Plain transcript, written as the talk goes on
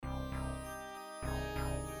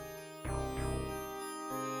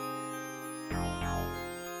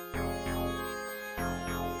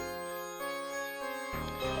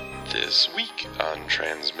This week on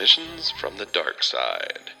Transmissions from the Dark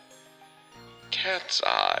Side, Cat's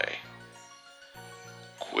Eye,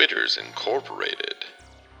 Quitters Incorporated,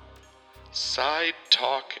 Side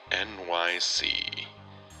Talk NYC.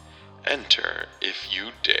 Enter if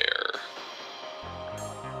you dare.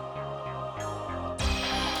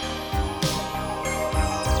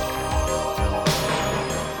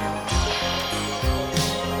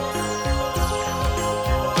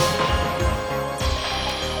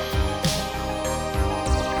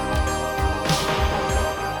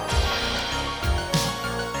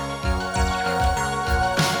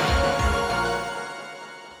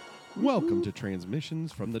 Welcome to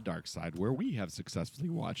Transmissions from the Dark Side, where we have successfully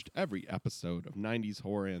watched every episode of 90s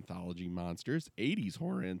horror anthology Monsters, 80s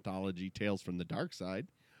horror anthology Tales from the Dark Side,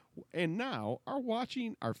 and now are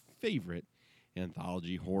watching our favorite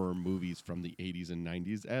anthology horror movies from the 80s and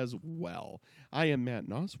 90s as well. I am Matt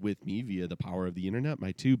Noss. With me via the power of the internet,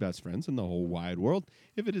 my two best friends in the whole wide world,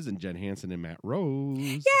 if it isn't Jen Hansen and Matt Rose.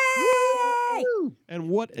 Yay! Woo! And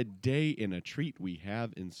what a day and a treat we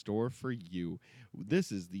have in store for you.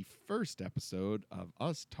 This is the first episode of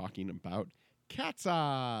us talking about Cat's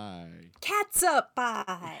Eye. Catsup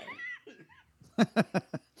pie.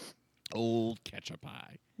 Old ketchup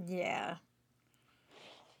eye. Yeah.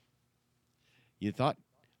 You thought,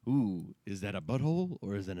 ooh, is that a butthole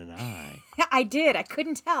or is it an eye? I did. I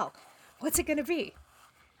couldn't tell. What's it going to be?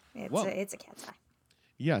 Well- It's a cat's eye.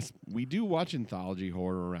 Yes, we do watch anthology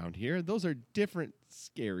horror around here. Those are different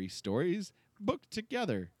scary stories booked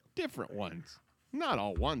together. Different ones. Not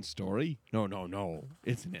all one story. No.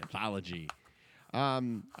 It's an anthology.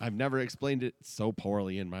 I've never explained it so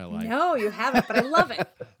poorly in my life. No, you haven't, but I love it.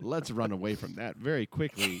 Let's run away from that very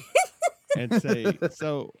quickly and say,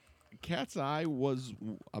 so Cat's Eye was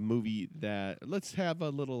a movie that, let's have a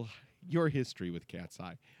little, your history with Cat's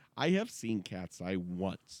Eye. I have seen Cat's Eye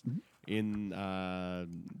once in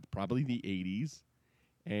probably the 80s,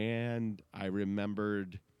 and I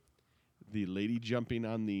remembered the lady jumping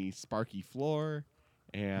on the sparky floor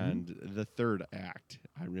and the third act.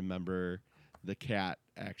 I remember the cat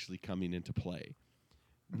actually coming into play.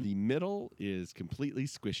 The middle is completely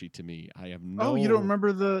squishy to me. I have no. Oh, you don't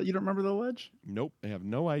remember the ledge? Nope, I have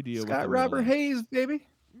no idea. what Scott the Robert middle is. Hayes, baby.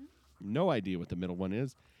 No idea what the middle one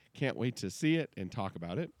is. Can't wait to see it and talk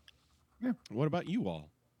about it. Yeah. What about you all?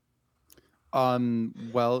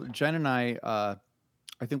 Well, Jen and I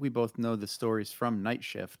think we both know the stories from Night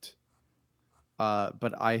Shift.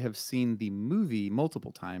 But I have seen the movie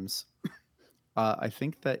multiple times. I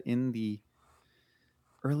think that in the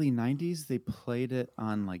early 90s, they played it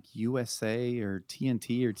on like USA or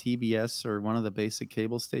TNT or TBS or one of the basic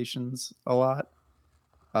cable stations a lot.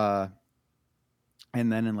 And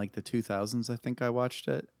then in like the 2000s, I think I watched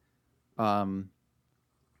it. And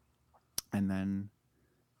then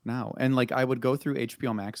now, and like I would go through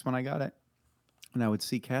HBO Max when I got it, and I would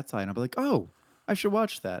see Cat's Eye, and I'd be like, "Oh, I should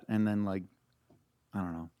watch that." And then like, I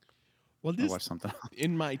don't know, Well, I this watched something else.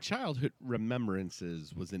 in my childhood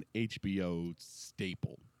remembrances was an HBO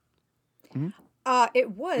staple.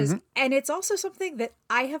 It was, and it's also something that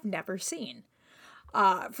I have never seen.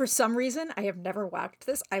 For some reason, I have never watched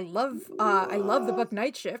this. I love the book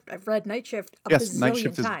Night Shift. I've read Night Shift a Yes, bazillion Night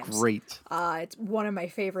Shift times. is great. It's one of my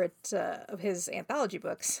favorite of his anthology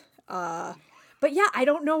books. But yeah, I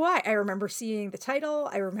don't know why. I remember seeing the title.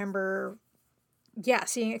 I remember,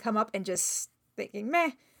 seeing it come up and just thinking,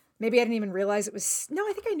 meh. Maybe I didn't even realize it was. No,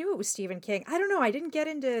 I think I knew it was Stephen King. I don't know. I didn't get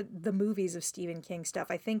into the movies of Stephen King stuff.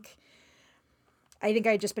 I think I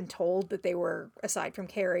had just been told that they were, aside from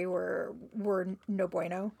Carrie, were no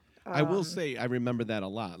bueno. I will say I remember that a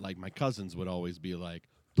lot. Like my cousins would always be like,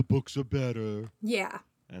 "The books are better," Yeah.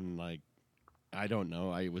 and like, I don't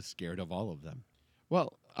know. I was scared of all of them.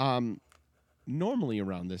 Well, normally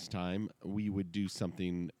around this time we would do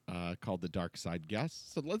something called the Dark Side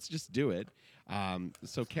Guess. So let's just do it.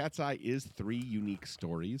 So Cat's Eye is 3 unique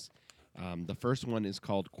stories. The first one is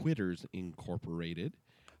called Quitters Incorporated.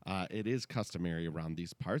 It is customary around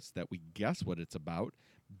these parts that we guess what it's about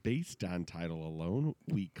based on title alone.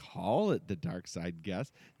 We call it the Dark Side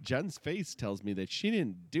Guess. Jen's face tells me that she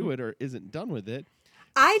didn't do it or isn't done with it.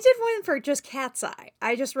 I did one for just Cat's Eye.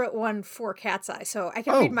 I just wrote one for Cat's Eye. So I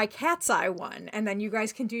can read my Cat's Eye one, and then you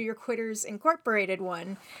guys can do your Quitters Incorporated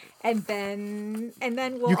one, and then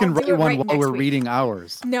we'll You can all do write it one right while next we're week. reading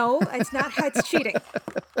ours. No, it's not how it's cheating.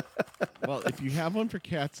 Well, if you have one for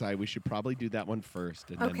Cat's Eye, we should probably do that one first,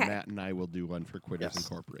 and Okay. then Matt and I will do one for Quitters Yes.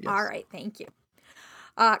 Incorporated. All right, thank you.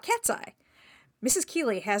 Cat's Eye. Mrs.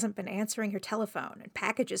 Keeley hasn't been answering her telephone, and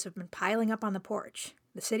packages have been piling up on the porch.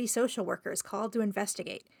 The city social worker is called to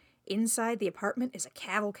investigate. Inside the apartment is a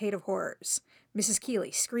cavalcade of horrors. Mrs.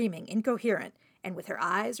 Keeley screaming incoherent and with her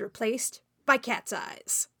eyes replaced by cat's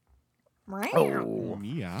eyes. Meow. Oh,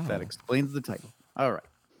 Meow. that explains the title. All right.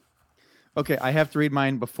 Okay, I have to read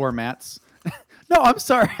mine before Matt's. No, I'm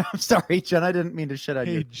sorry. I'm sorry, Jen. I didn't mean to shit on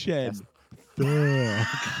Hey, you. Jen. Yes.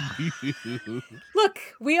 Fuck you. Look,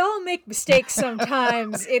 we all make mistakes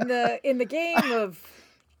sometimes in the game of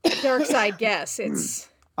Dark Side Guess. It's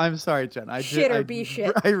I'm sorry, Jen. Shit or be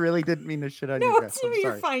shit. I really didn't mean to shit on no, you guys. I'm you're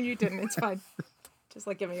sorry. fine. You didn't. It's fine. Just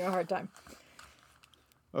like giving you a hard time.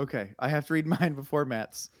 Okay, I have to read mine before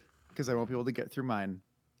Matt's because I won't be able to get through mine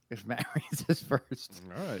if Matt reads his first.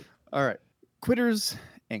 All right. All right. Quitters,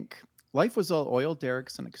 Inc. Life was all oil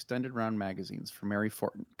derricks and extended round magazines for Mary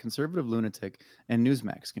Fortin, conservative lunatic and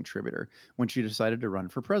Newsmax contributor, when she decided to run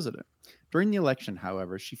for president. During the election,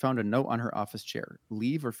 however, she found a note on her office chair: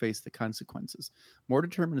 leave or face the consequences. More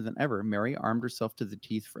determined than ever, Mary armed herself to the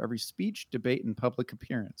teeth for every speech, debate, and public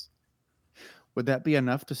appearance. Would that be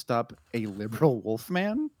enough to stop a liberal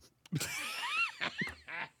wolfman?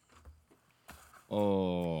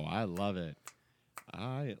 Oh, I love it.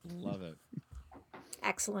 I love it.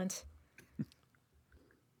 Excellent.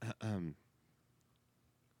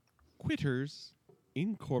 Quitters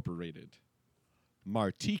Incorporated.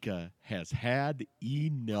 Martika has had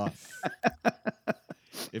enough.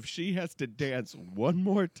 If she has to dance one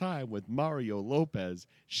more time with Mario Lopez,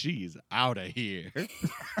 she's out of here.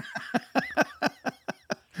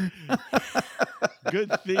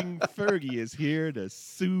 Good thing Fergie is here to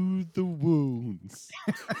soothe the wounds.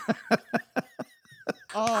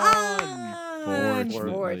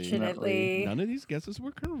 Unfortunately. None of these guesses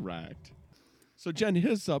were correct. So Jen,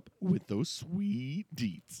 hit us up with those sweet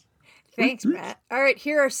deets. Thanks, Matt. All right,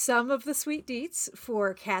 here are some of the sweet deets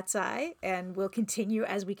for Cat's Eye, and we'll continue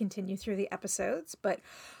as we continue through the episodes. But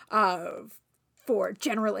for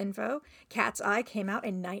general info, Cat's Eye came out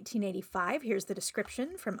in 1985. Here's the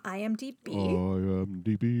description from IMDb.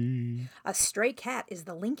 IMDb. A stray cat is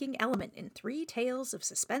the linking element in 3 tales of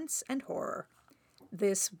suspense and horror.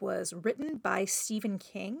 This was written by Stephen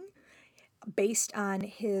King, based on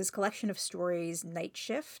his collection of stories, Night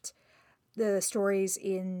Shift. The stories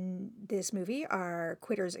in this movie are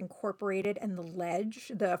Quitters Incorporated and The Ledge.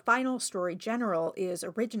 The final story, General, is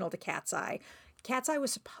original to Cat's Eye. Cat's Eye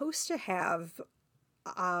was supposed to have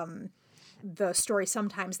the story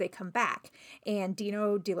Sometimes They Come Back. And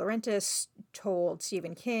Dino De Laurentiis told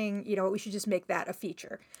Stephen King, you know what, we should just make that a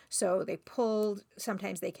feature. So they pulled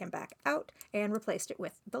Sometimes They Come Back out and replaced it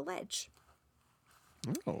with The Ledge.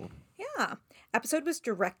 Oh. Yeah. Episode was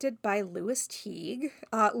directed by Louis Teague.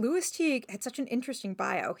 Louis Teague had such an interesting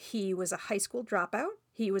bio. He was a high school dropout.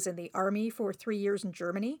 He was in the army for 3 years in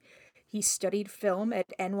Germany. He studied film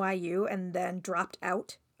at NYU and then dropped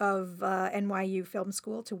out of NYU Film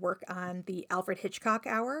School to work on the Alfred Hitchcock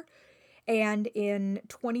Hour. And in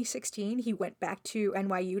 2016, he went back to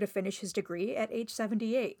NYU to finish his degree at age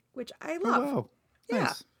 78, which I love. Oh, wow. Yeah.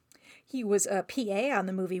 Nice. He was a PA on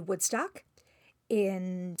the movie Woodstock.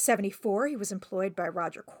 In 1974, he was employed by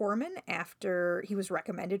Roger Corman after he was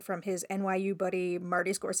recommended from his NYU buddy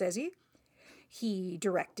Marty Scorsese. He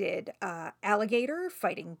directed Alligator,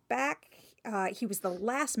 Fighting Back. He was the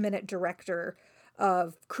last-minute director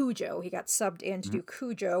of Cujo. He got subbed in to do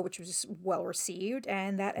Cujo, which was well received,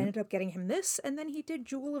 and that ended up getting him this, and then he did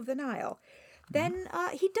Jewel of the Nile. Then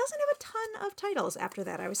he doesn't have a ton of titles after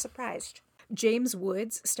that. I was surprised. James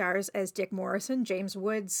Woods stars as Dick Morrison. James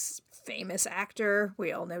Woods, famous actor.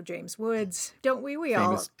 We all know James Woods, don't we?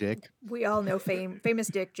 Famous Dick. We all know famous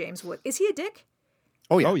Dick James Woods. Is he a dick?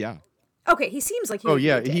 Oh, yeah. Oh, yeah. Okay, he seems like he Oh, would be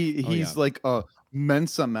yeah. a dick. He's like a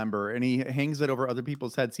Mensa member, and he hangs it over other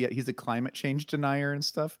people's heads. He's a climate change denier and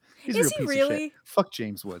stuff. He's a Is real he piece of really? shit. Fuck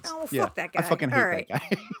James Woods. Oh, fuck yeah, that I guy. fucking hate All right. that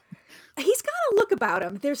guy. He's got a look about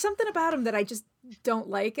him. There's something about him that I just don't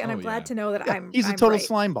like, and Oh, I'm glad yeah. to know that Yeah, I'm he's a I'm total right.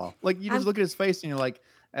 slime ball. Like, you just I'm- look at his face and you're like,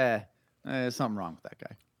 something wrong with that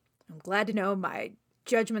guy. I'm glad to know my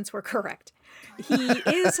judgments were correct. He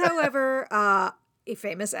is, however, a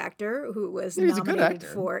famous actor who was Yeah, he's a good nominated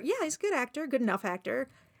actor. for. Yeah, he's a good actor, good enough actor.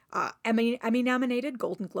 Emmy nominated,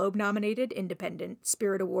 Golden Globe nominated, Independent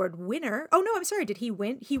Spirit Award winner. Oh no, I'm sorry. Did he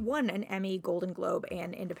win? He won an Emmy, Golden Globe,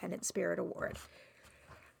 and Independent Spirit Award.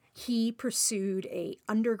 He pursued a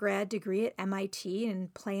undergrad degree at MIT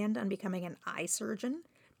and planned on becoming an eye surgeon.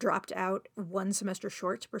 Dropped out 1 semester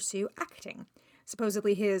short to pursue acting.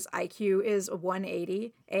 Supposedly his IQ is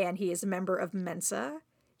 180 and he is a member of Mensa.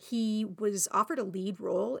 He was offered a lead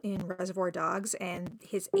role in Reservoir Dogs and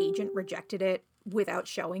his agent rejected it without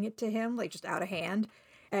showing it to him, like just out of hand.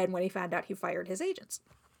 And when he found out, he fired his agents.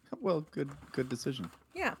 Well, good decision.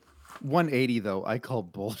 Yeah. 180 though, I call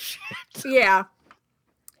bullshit. Yeah.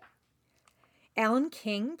 Alan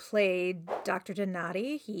King played Dr.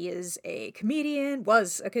 Donati. He is a comedian,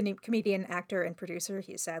 was a comedian, actor, and producer.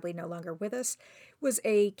 He is sadly no longer with us. Was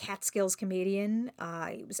a Catskills comedian.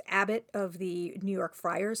 He was abbot of the New York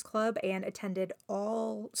Friars Club and attended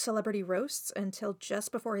all celebrity roasts until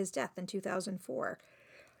just before his death in 2004.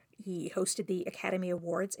 He hosted the Academy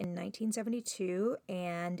Awards in 1972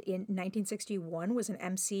 and in 1961 was an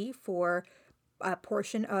MC for a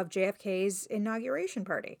portion of JFK's inauguration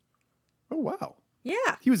party. Oh, wow.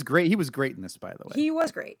 Yeah. He was great. He was great in this, by the way. He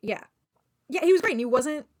was great. Yeah. Yeah, he was great. And he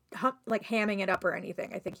wasn't like hamming it up or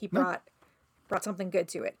anything. I think he brought something good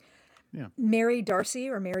to it. Yeah. Mary Darcy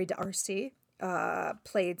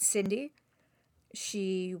played Cindy.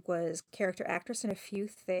 She was character actress in a few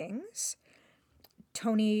things.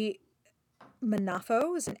 Tony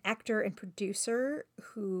Manafo is an actor and producer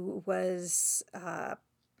who was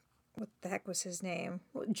what the heck was his name?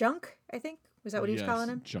 Junk, I think. Was that what he was calling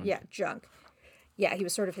him? Junk. Yeah, Junk. Yeah, he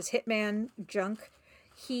was sort of his hitman, Junk.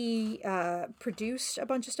 He produced a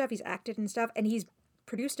bunch of stuff. He's acted and stuff, and he's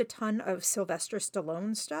produced a ton of Sylvester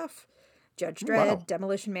Stallone stuff. Judge Dredd, Wow.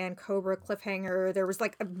 Demolition Man, Cobra, Cliffhanger. There was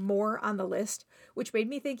like more on the list, which made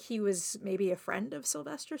me think he was maybe a friend of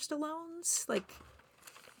Sylvester Stallone's. Like,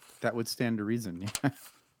 That would stand to reason. Yeah.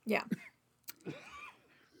 yeah.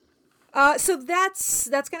 So that's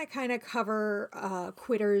going to kind of cover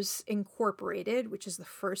Quitters Incorporated, which is the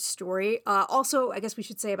first story. Also, I guess we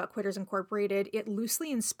should say about Quitters Incorporated, it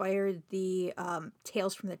loosely inspired the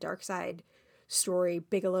Tales from the Dark Side story,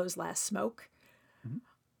 Bigelow's Last Smoke.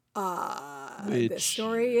 The Which-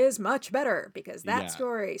 story is much better because that Yeah.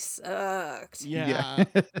 story sucked. Yeah.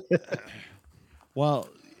 Well,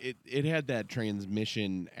 it had that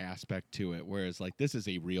transmission aspect to it, whereas like this is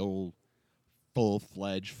a real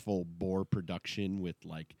full-fledged, full-bore production with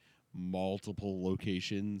like multiple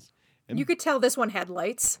locations. And You could tell this one had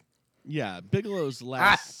lights. yeah, Bigelow's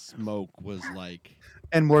Last Smoke was like,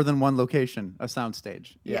 And more than one location, a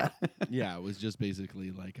soundstage. Yeah. yeah, it was just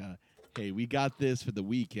basically like, hey, we got this for the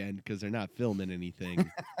weekend because they're not filming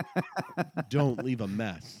anything. Don't leave a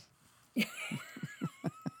mess.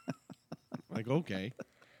 Like, okay.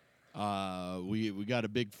 We got a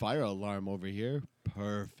big fire alarm over here.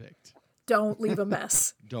 Perfect. Don't leave a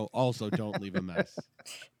mess. Don't leave a mess.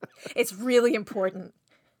 It's really important.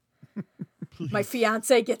 My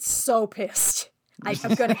fiance gets so pissed. I'm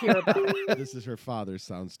going to hear about it. This is her father's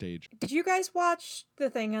soundstage. Did you guys watch the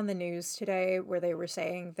thing on the news today where they were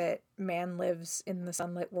saying that man lives in the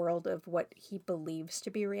sunlit world of what he believes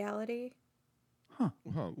to be reality? Huh,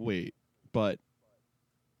 wait, but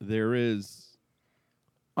there is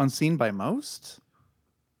Unseen by most?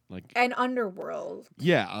 like, An underworld.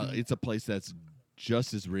 yeah, it's a place that's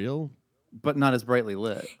just as real. But not as brightly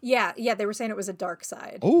lit. Yeah, they were saying it was a dark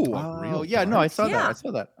side. Oh, Oh, real yeah, no, I dark saw Yeah.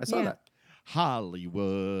 that. I saw Yeah. that.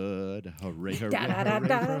 Hollywood, hooray, hooray, Da da da hooray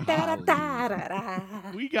da for da da da Hollywood.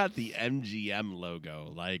 da. We got the MGM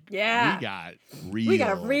logo. Like, Yeah. we got real. We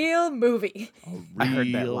got a real movie. a I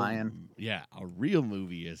heard that real- lion. Yeah, a real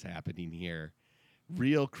movie is happening here.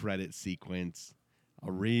 Real credit sequence.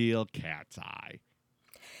 A real cat's eye.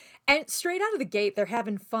 And straight out of the gate, they're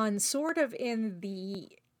having fun, sort of in the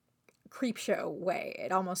creep show way.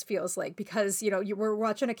 It almost feels like, because, you were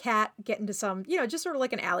watching a cat get into some, just sort of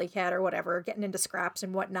like an alley cat or whatever, getting into scraps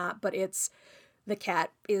and whatnot, but the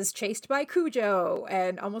cat is chased by Cujo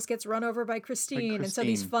and almost gets run over by Christine. And so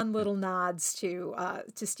these Christine. fun little nods to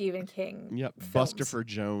Stephen King. Yep. films. Busterfer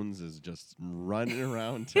Jones is just running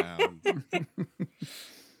around town.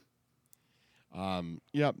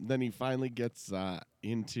 Yep. Then he finally gets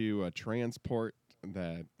into a transport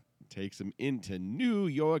that takes him into New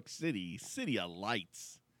York City, city of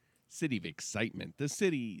lights, city of excitement, the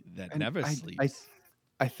city that And never I- sleeps.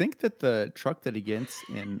 I think that the truck that he gets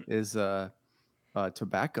in is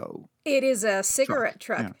tobacco. It is a cigarette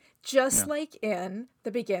truck, yeah. just Yeah. like in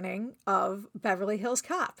the beginning of Beverly Hills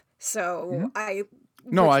Cop. So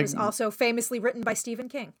No, which I- was also famously written by Stephen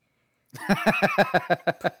King.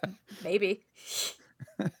 Maybe.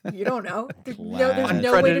 You don't know. There's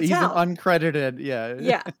no way to He's tell. an uncredited, yeah.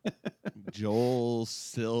 Yeah, Joel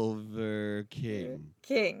Silver King.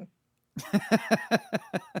 King.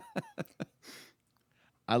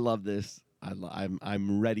 I love this.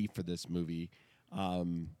 I'm ready for this movie.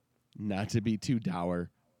 Not to be too dour.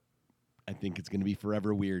 I think it's going to be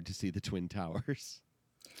forever weird to see the Twin Towers.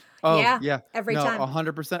 Oh, Yeah, yeah. every no, time.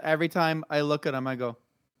 100%. Every time I look at him, I go,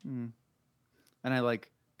 hmm. And I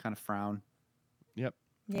kind of frown. Yep.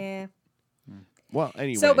 Yeah. Well,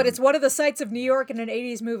 anyway. So, but it's one of the sights of New York in an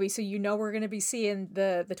 80s movie, so we're going to be seeing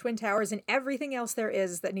the Twin Towers and everything else there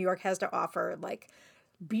is that New York has to offer, like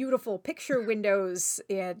beautiful picture windows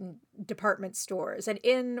in department stores. And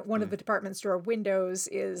in one of the department store windows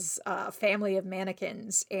is a family of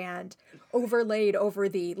mannequins, and overlaid over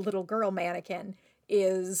the little girl mannequin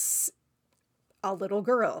is a little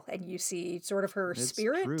girl, and you see sort of her It's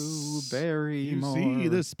spirit. Drew Barrymore. You see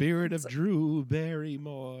the spirit of Drew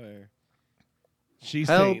Barrymore. She's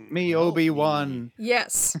Help saying, me, "Help Obi-Wan.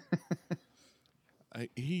 Yes.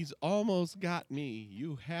 He's almost got me.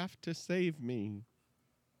 You have to save me."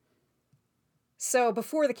 So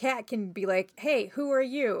before the cat can be like, "Hey, who are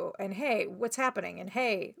you?" and "Hey, what's happening?" and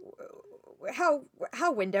 "Hey,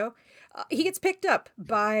 how window?" He gets picked up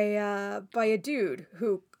by a dude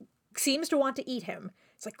who seems to want to eat him.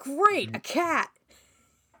 It's like, great, a cat.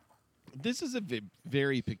 This is a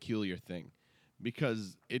very peculiar thing,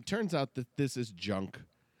 because it turns out that this is Junk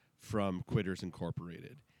from Quitters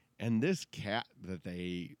Incorporated. And this cat that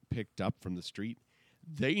they picked up from the street,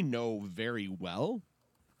 they know very well.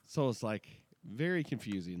 So it's like very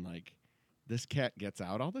confusing. Like, this cat gets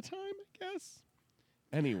out all the time, I guess.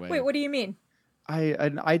 Anyway. Wait, what do you mean?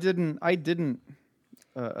 I didn't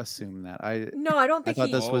assume that. No, I don't I think thought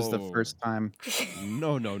he. this was the Oh. first time.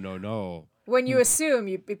 No. When you assume,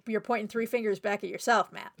 you're pointing three fingers back at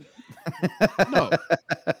yourself, Matt. No.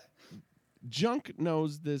 Junk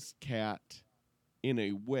knows this cat in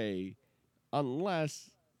a way, unless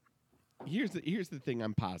here's the thing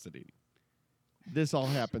I'm positing. This all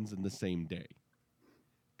happens in the same day,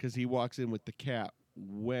 because he walks in with the cat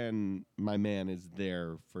when my man is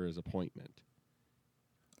there for his appointment.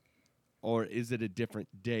 Or is it a different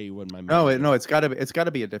day when my man? No, it's got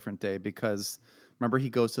to be a different day, because remember he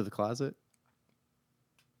goes to the closet.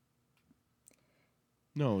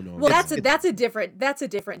 No. Well, that's a different day. That's a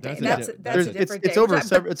That's di- a there's- different day. It's over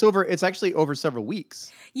But- it's over several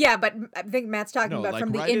weeks. Yeah, but I think Matt's talking No, about like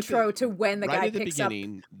from the right at intro to when the right guy at the picks up.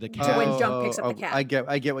 beginning, the to cat. when Junk picks up the cat. I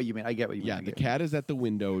get what you mean. I get what you mean. Yeah, I the get- cat is at the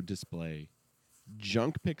window display.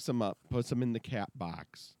 Junk picks him up, puts him in the cat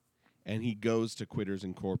box, and he goes to Quitters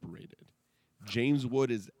Incorporated. James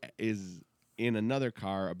Wood is in another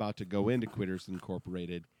car about to go into Quitters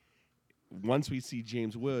Incorporated. Once we see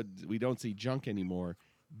James Wood, we don't see Junk anymore.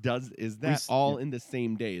 Is that all in the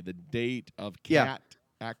same day? The date of cat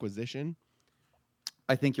acquisition?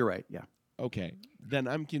 I think you're right. Yeah. Okay, then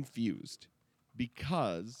I'm confused,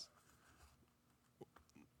 because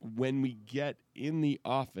when we get in the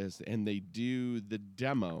office and they do the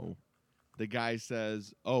demo, the guy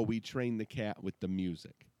says, "Oh, we trained the cat with the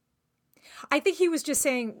music." I think he was just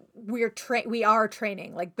saying we are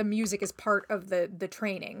training. Like, the music is part of the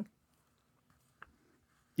training.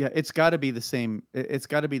 Yeah, it's got to be the same. It's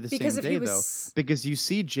got to be the Because same if he day was- though, because you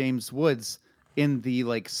see James Woods in the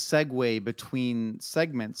like segue between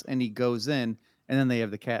segments, and he goes in, and then they have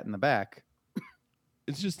the cat in the back.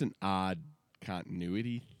 It's just an odd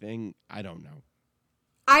continuity thing. I don't know.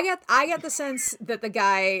 I got the sense that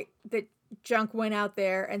that Junk went out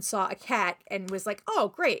there and saw a cat and was like, "Oh,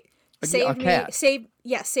 great. A Save me, cat. save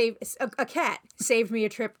a cat. Saved me a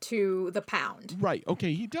trip to the pound." Right.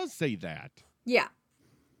 Okay, he does say that. Yeah.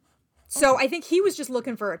 So I think he was just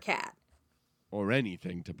looking for a cat. Or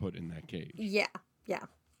anything to put in that cage. Yeah. We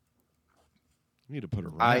need to put a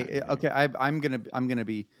rat in there. I'm gonna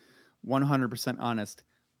be 100% honest.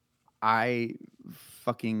 I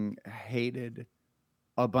fucking hated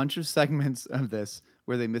a bunch of segments of this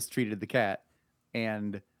where they mistreated the cat,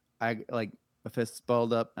 and I like my fists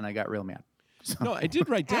balled up and I got real mad. So, No, I did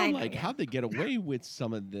write I down know, like yeah. how'd they get away with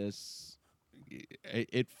some of this.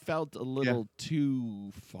 It felt a little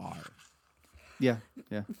too far. yeah.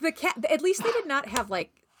 The cat. At least they did not have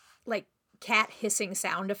like cat hissing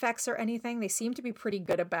sound effects or anything. They seem to be pretty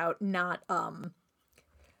good about not. I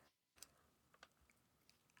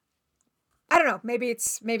don't know. Maybe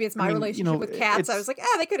it's my I mean, relationship with cats. I was like,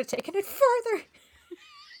 they could have taken it further.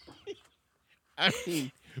 I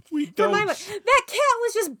mean, we For don't. my that cat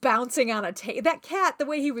was just bouncing on a table. That cat, the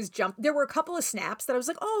way he was jumping, there were a couple of snaps that I was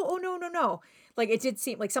like, oh no. Like, it did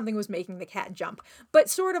seem like something was making the cat jump, but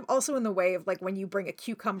sort of also in the way of like when you bring a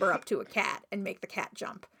cucumber up to a cat and make the cat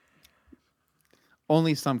jump.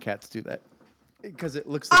 Only some cats do that because it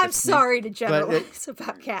looks. Like a I'm snake. sorry to generalize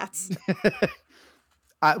about cats.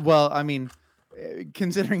 Well, I mean,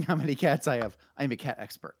 considering how many cats I have, I'm a cat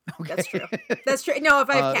expert. Okay? That's true. That's true. No, if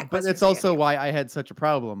I have cat But questions, it's I also have- why I had such a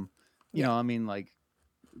problem. You know, I mean, like,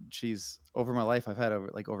 geez, over my life, I've had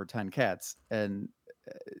over 10 cats, and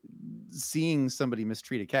seeing somebody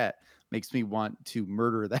mistreat a cat makes me want to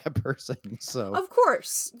murder that person. So Of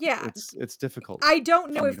course, yeah. it's difficult. I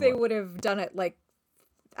don't know for me if to they watch. would have done it like.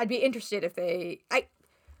 I'd be interested if they. I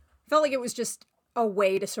felt like it was just a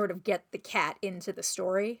way to sort of get the cat into the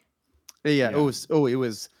story. Yeah, Yeah. it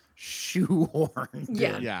was shoehorned.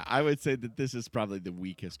 Yeah. in. Yeah, I would say that this is probably the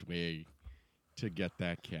weakest way to get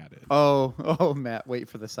that cat in. Oh, Matt, wait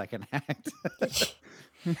for the second act.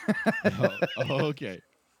 Oh, okay.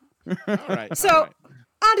 All right. So, all right.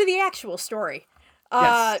 on to the actual story.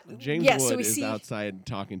 Yes. James yeah, so Wood we is see. outside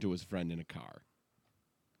talking to his friend in a car.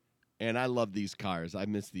 And I love these cars. I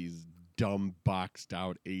miss these dumb boxed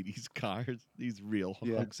out 80s cars. These real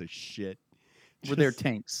Yeah. hunks of shit. Were they Just-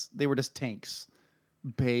 tanks? They were just tanks,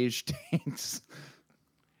 beige tanks.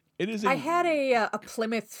 It is. I had a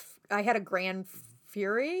Plymouth. I had a Grand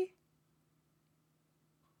Fury.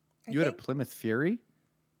 I You had a think. Plymouth Fury?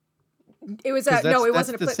 It was 'Cause no, it that's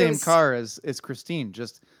wasn't a the Plymouth. same car as Christine,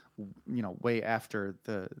 just way after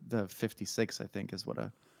the 56. I think is what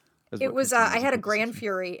a. is It what was Christine I had a 56. Grand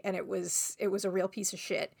Fury, and it was a real piece of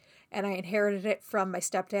shit, and I inherited it from my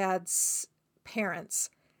stepdad's parents,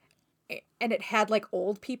 and it had like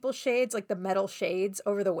old people shades, like the metal shades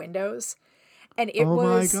over the windows, and it Oh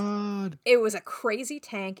was my god! it was a crazy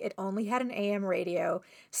tank. It only had an AM radio.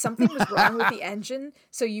 Something was wrong with the engine,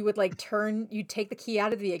 so you would like you'd take the key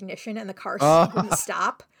out of the ignition, and the car wouldn't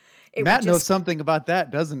stop. It Matt would knows just, something about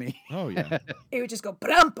that, doesn't he? Oh, yeah. it would just go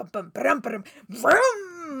brum bum bum brum brum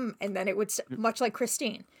vroom, and then it would much like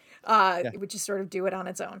Christine. It would just sort of do it on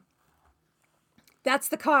its own. That's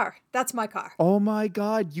the car. That's my car. Oh my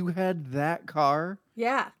god! You had that car?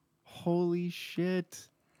 Yeah. Holy shit!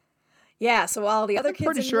 Yeah, so all the other I'm kids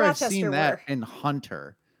pretty in sure I've Rochester seen that were. in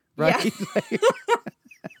Hunter, Yeah.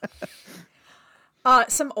 right?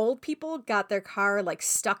 Some old people got their car like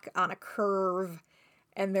stuck on a curve,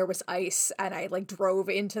 and there was ice, and I like drove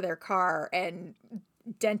into their car and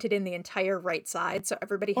dented in the entire right side, so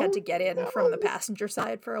everybody had Oh, to get in from the passenger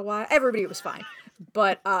side for a while. Everybody was fine,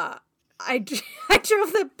 but I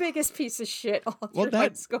drove the biggest piece of shit all Well, through high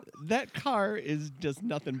school. that car is just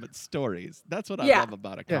nothing but stories. That's what I Yeah. love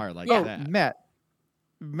about a car like oh, that.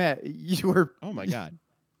 Matt, you were Oh, my God.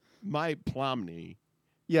 My Plomney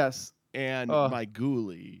yes. and Oh. my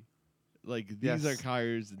Ghoulie. Like, these are Yes.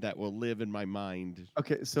 cars that will live in my mind.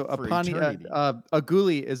 Okay, so a For Pontiac, eternity. a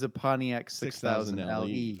Ghoulie is a Pontiac 6000 6000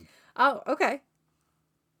 LE. LE. Oh, okay.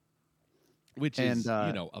 Which And, is,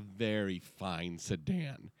 a very fine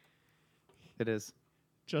sedan. It is.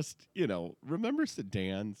 Just, remember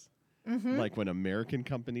sedans? Mm-hmm. Like when American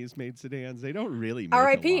companies made sedans? They don't really make a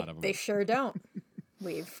R.I.P. lot of them. They sure don't.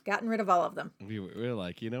 We've gotten rid of all of them. We're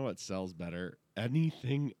like, you know what sells better?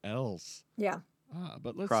 Anything else. Yeah.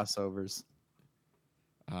 But let's Crossovers.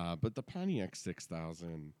 but the Pontiac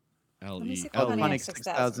 6000 LE. me see the Oh, Pontiac Pontiac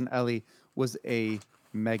 6000. 6000 LE was a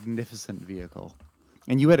magnificent vehicle.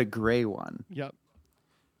 And you had a gray one. Yep.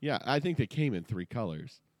 Yeah, I think they came in 3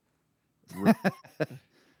 colors.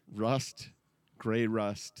 Rust, gray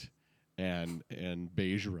rust, and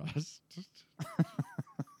beige rust.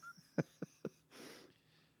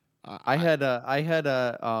 I had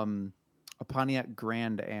a Pontiac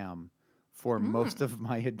Grand Am for most of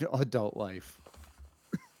my adult life.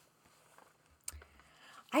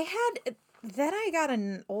 Then I got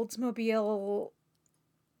an Oldsmobile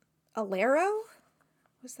Alero.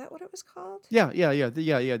 Was that what it was called? Yeah.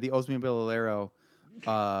 The Oldsmobile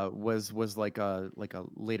Alero was like a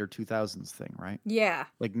later 2000s thing, right? Yeah.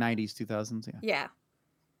 Like 90s, 2000s. Yeah. Yeah.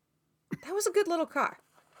 That was a good little car.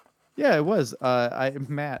 Yeah, it was.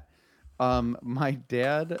 Matt, my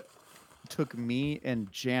dad took me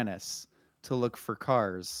and Janice to look for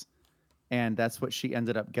cars, and that's what she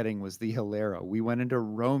ended up getting was the Alero. We went into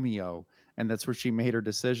Romeo, and that's where she made her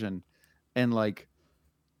decision. And like,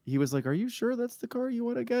 he was like, "Are you sure that's the car you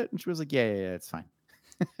want to get?" And she was like, "Yeah, it's fine."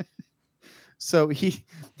 So he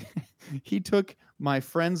took my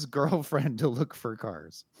friend's girlfriend to look for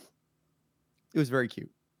cars. It was very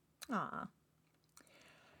cute. Aw.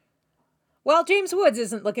 Well, James Woods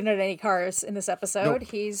isn't looking at any cars in this episode. Nope.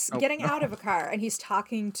 He's Nope. getting out of a car, and he's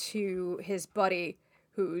talking to his buddy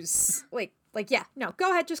who's like, yeah, no, go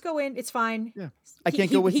ahead, just go in. It's fine. Yeah. I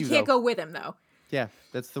can't go with you, He can't though. go with him, though. Yeah,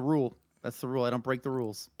 that's the rule. That's the rule. I don't break the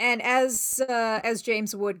rules. And as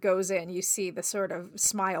James Wood goes in, you see the sort of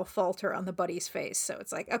smile falter on the buddy's face. So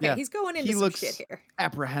it's like, okay, Yeah. he's going into He some looks shit here.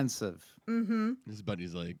 apprehensive. Mm-hmm. His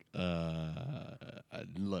buddy's like,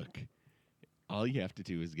 look, all you have to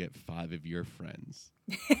do is get 5 of your friends.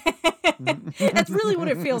 That's really what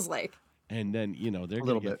it feels like. And then, they're going to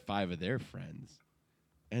little get bit. 5 of their friends.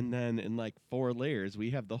 And then in like 4 layers,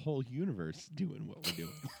 we have the whole universe doing what we're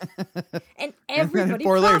doing. And And then everybody in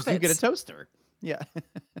 4 layers, you profits. get a toaster. Yeah.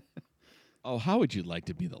 Oh, how would you like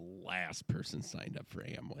to be the last person signed up for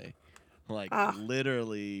Amway? Like Ah.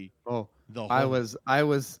 literally Oh, the whole I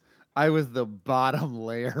was I was the bottom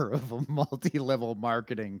layer of a multi-level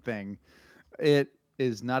marketing thing. It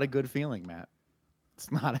is not a good feeling, Matt.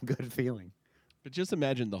 It's not a good feeling. But just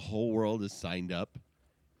imagine the whole world is signed up,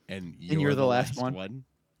 and you're the last one? one.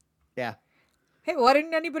 Yeah. Hey, why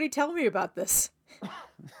didn't anybody tell me about this?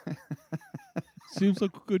 Seems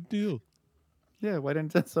like a good deal. Yeah, why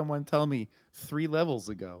didn't someone tell me 3 levels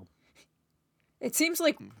ago? It seems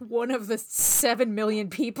like one of the 7 million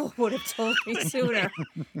people would have told me sooner.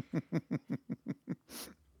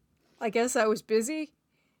 I guess I was busy.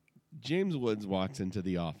 James Woods walks into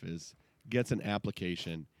the office, gets an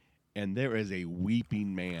application, and there is a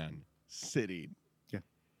weeping man sitting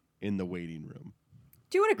in the waiting room.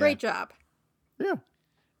 Doing a great job. Yeah.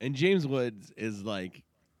 And James Woods is like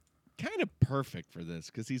kind of perfect for this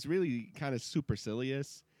because he's really kind of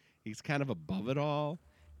supercilious. He's kind of above it all.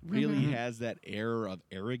 Really has that air of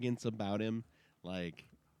arrogance about him. Like,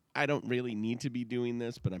 I don't really need to be doing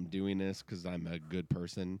this, but I'm doing this because I'm a good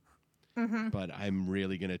person. But I'm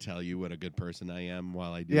really going to tell you what a good person I am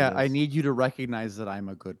while I do this. I need you to recognize that I'm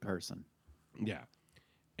a good person. Yeah.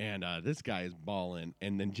 And this guy is balling.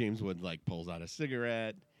 And then James Woods, like, pulls out a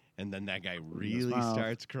cigarette. And then that guy really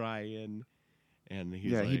starts crying. And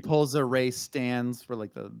he's like, he pulls a Ray Stans for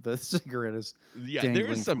like the cigarette is there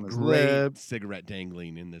is some great cigarette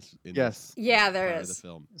dangling in this. Yes. There is. The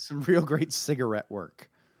film. Some real great cigarette work.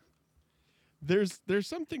 There's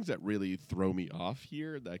some things that really throw me off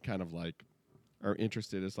here that kind of like are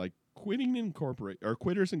interested. It's like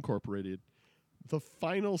Quitters Incorporated, the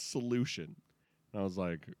final solution. And I was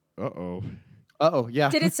like, uh-oh. Uh-oh, yeah.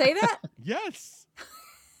 Did it say that? Yes.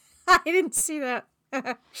 I didn't see that.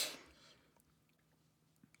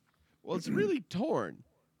 Well, it's really torn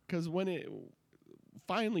because when it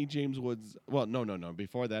finally James Woods, well, no.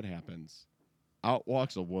 Before that happens, out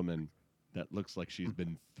walks a woman that looks like she's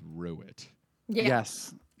been through it. Yeah.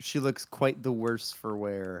 Yes, she looks quite the worse for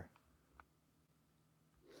wear.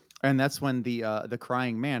 And that's when the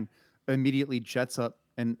crying man immediately jets up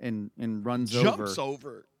and runs Jumps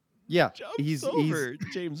over. Yeah, Jumps over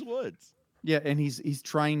James Woods. Yeah, and he's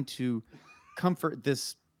trying to comfort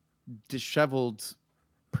this disheveled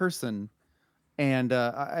person, and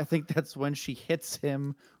I think that's when she hits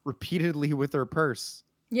him repeatedly with her purse.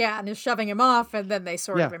 Yeah, and is shoving him off, and then they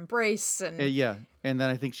sort of embrace, and and then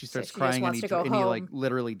I think she starts she crying, and he like home.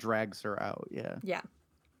 literally drags her out. Yeah.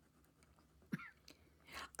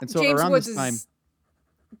 And so James around Woods this time,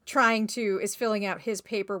 is filling out his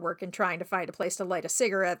paperwork and trying to find a place to light a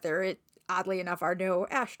cigarette. There, oddly enough, are no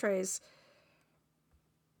ashtrays.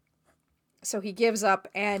 So he gives up,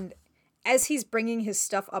 and as he's bringing his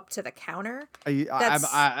stuff up to the counter,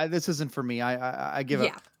 this isn't for me. I give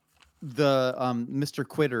up. The Mr.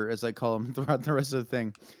 Quitter, as I call him throughout the rest of the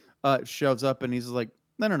thing, shows up and he's like,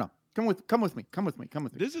 no, come with me.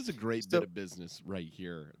 This is a great bit of business right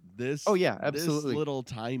here. This absolutely. This little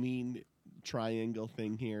timing triangle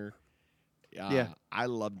thing here. I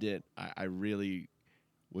loved it. I really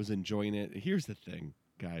was enjoying it. Here's the thing,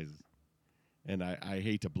 guys, and I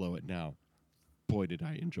hate to blow it now. Boy, did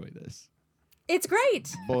I enjoy this. It's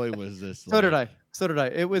great. Boy, was this. So did I.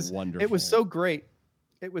 It was wonderful. It was so great.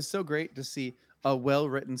 It was so great to see a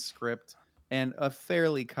well-written script and a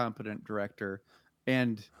fairly competent director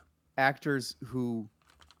and actors who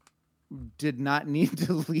did not need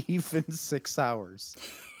to leave in 6 hours.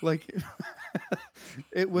 Like,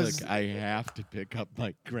 it was. Look, I have to pick up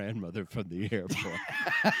my grandmother from the airport.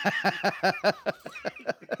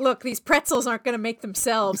 Look, these pretzels aren't going to make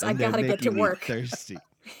themselves. I gotta get to work. Thirsty.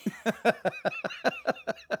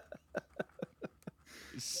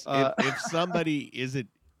 If somebody isn't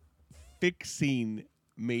fixing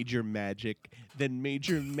Major Magic, then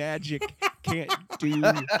Major Magic can't do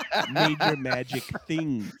Major Magic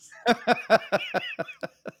things.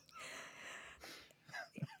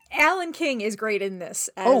 Alan King is great in this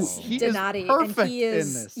as Donati, and he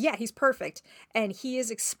is in this. Yeah, he's perfect, and he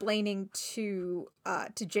is explaining to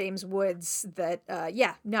James Woods that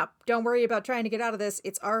no, don't worry about trying to get out of this.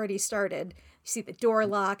 It's already started. You see the door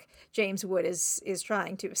lock. James Wood is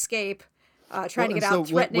trying to escape, trying to get out.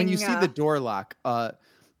 Threatening. When you see the door lock,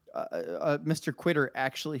 Mr. Quitter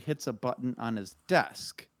actually hits a button on his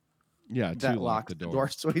desk. Yeah, that locks the door.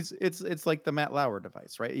 So it's like the Matt Lauer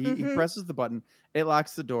device, right? He presses the button, it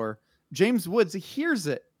locks the door. James Woods hears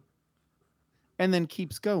it, and then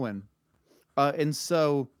keeps going. And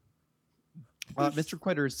so Mr.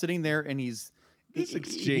 Quitter is sitting there, and this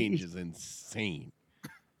exchange is insane.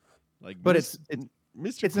 Like, but Mr.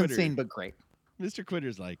 it's Quitter, insane but great. Mr.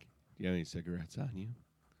 Quitter's like, "Do you have any cigarettes on you?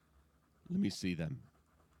 Let me see them."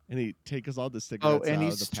 And he takes all the cigarettes. And he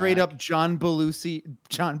straight up John Belushi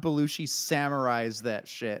samarais that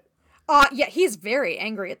shit. Yeah, he's very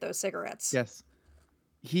angry at those cigarettes. Yes.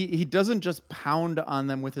 He doesn't just pound on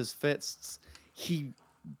them with his fists. He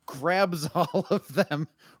grabs all of them,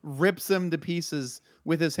 rips them to pieces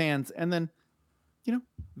with his hands, and then,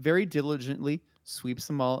 very diligently sweeps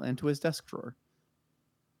them all into his desk drawer.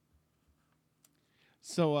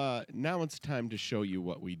 So now it's time to show you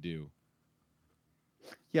what we do.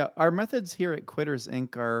 Yeah, our methods here at Quitters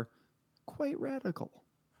Inc. are quite radical.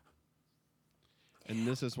 And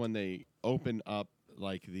this is when they open up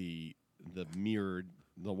like the mirrored,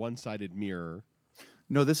 the one-sided mirror.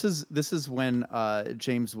 No, this is when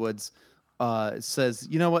James Woods says,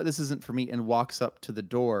 "You know what? This isn't for me," and walks up to the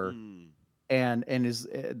door, and is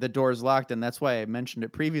the door is locked, and that's why I mentioned it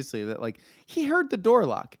previously that like he heard the door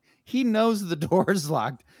lock, he knows the door is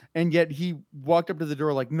locked, and yet he walked up to the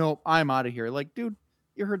door like, "Nope, I'm out of here." Like, dude,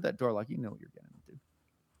 you heard that door lock, you know what you're getting into.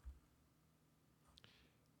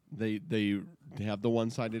 They have the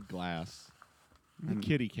one-sided glass. The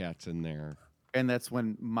kitty cat's in there. And that's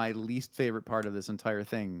when my least favorite part of this entire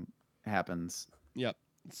thing happens. Yep.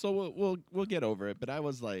 So we'll get over it. But I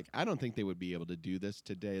was like, I don't think they would be able to do this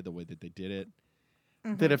today the way that they did it.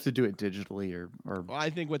 They'd have to do it digitally or Well, I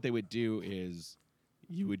think what they would do is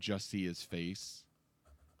you would just see his face.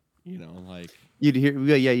 Like you'd hear,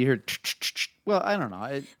 you hear. Well, I don't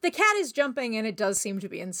know. The cat is jumping, and it does seem to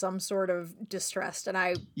be in some sort of distress. And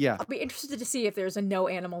I'll be interested to see if there's a no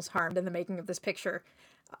animals harmed in the making of this picture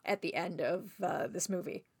at the end of this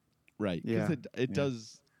movie. Right. Yeah.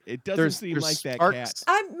 Because it doesn't seem like that cat.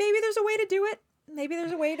 Maybe there's a way to do it. Maybe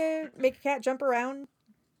there's a way to make a cat jump around.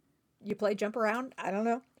 You play jump around. I don't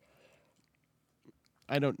know.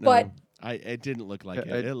 I don't know. But it didn't look like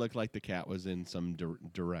it. It looked like the cat was in some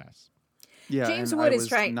duress. Yeah, James Wood is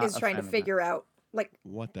trying to figure out like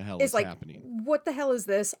what the hell is happening. What the hell is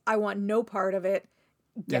this? I want no part of it.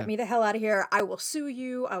 Get me the hell out of here. I will sue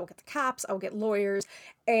you. I will get the cops. I will get lawyers.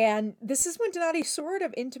 And this is when Donati sort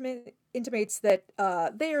of intimates that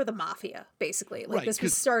they are the mafia, basically. Like this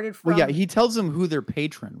was started from. Well, yeah, he tells them who their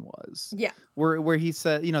patron was. Yeah. Where he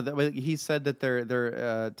said, he said that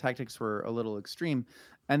their tactics were a little extreme,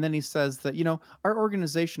 and then he says that our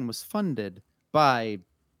organization was funded by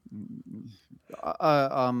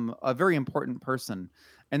a very important person,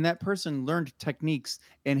 and that person learned techniques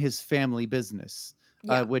in his family business.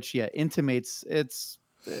 Which intimates it's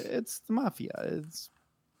the mafia. It's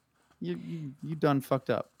you done fucked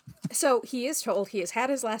up. So he is told he has had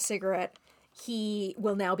his last cigarette. He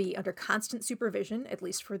will now be under constant supervision, at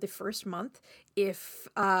least for the first month. If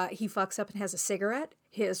he fucks up and has a cigarette,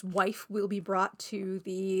 his wife will be brought to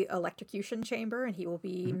the electrocution chamber and he will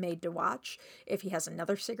be made to watch. If he has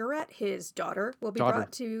another cigarette, his daughter will be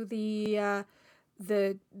brought to the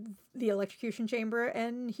electrocution chamber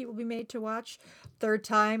and he will be made to watch. Third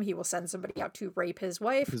time, he will send somebody out to rape his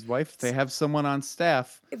wife. They have someone on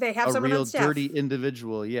staff. They have someone on staff. A real dirty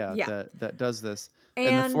individual, that does this.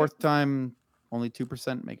 And the fourth time, only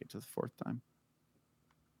 2% make it to the fourth time.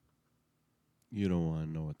 You don't want to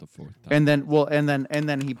know what the fourth time. And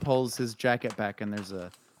then he pulls his jacket back and there's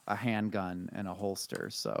a handgun and a holster.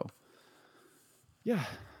 So, yeah.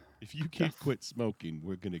 If you can't quit smoking,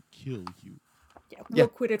 we're gonna kill you. Yeah, we'll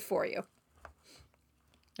quit it for you.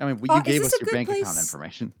 I mean, you gave us your bank account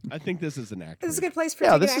information. I think this is an act break. This is a good place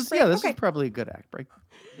for this is probably a good act break.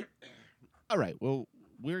 All right, well,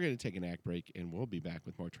 we're going to take an act break, and we'll be back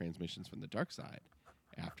with more transmissions from the dark side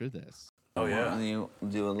after this. Oh, yeah. You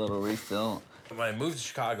do a little refill. When I moved to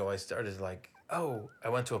Chicago, I started I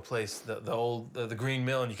went to a place, the old Green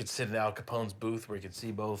Mill, and you could sit in Al Capone's booth where you could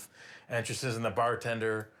see both entrances and the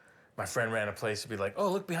bartender. My friend ran a place to be like, oh,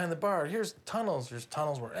 look behind the bar. Here's tunnels. There's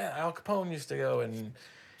tunnels where Al Capone used to go. And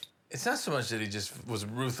it's not so much that he just was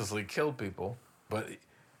ruthlessly killed people, but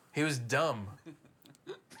he was dumb.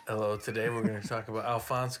 Hello, today we're going to talk about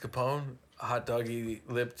Alphonse Capone, a hot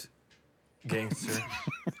doggy-lipped gangster.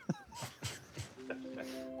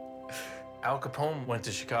 Al Capone went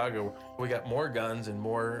to Chicago. We got more guns and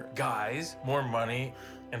more guys, more money,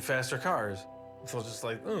 and faster cars. So it's just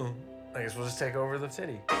like, I guess we'll just take over the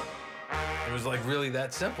city. It was really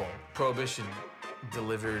that simple. Prohibition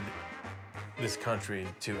delivered this country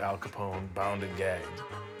to Al Capone, bound and gagged.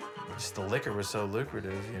 Just the liquor was so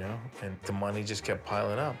lucrative, and the money just kept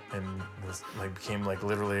piling up, and was became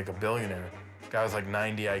literally a billionaire. Guy was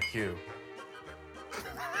 90 IQ.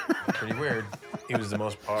 Pretty weird. He was the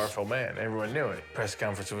most powerful man. Everyone knew it. Press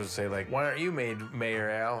conference would say why aren't you made mayor,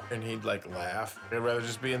 Al? And he'd laugh. I'd rather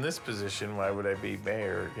just be in this position. Why would I be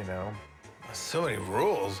mayor? So many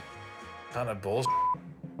rules. Kind of bullshit.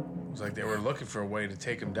 It was they were looking for a way to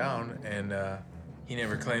take him down, and he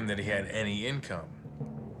never claimed that he had any income.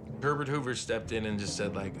 Herbert Hoover stepped in and just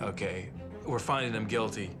said, like, okay, we're finding him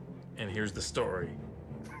guilty, and here's the story.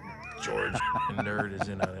 George nerd is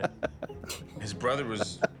in on it. His brother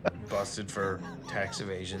was busted for tax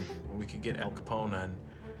evasion. We could get Al Capone on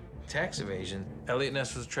tax evasion. Elliot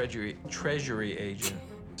Ness was a treasury agent.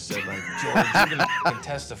 Said, like, George, you're gonna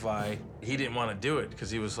testify. He didn't want to do it because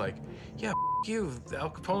he was like, yeah, you. Al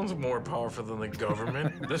Capone's more powerful than the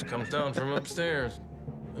government. This comes down from upstairs.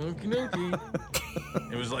 Okie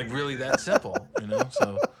dokie. It was like really that simple, you know?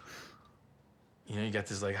 So, you know, you got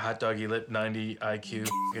this like hot doggy lip 90 IQ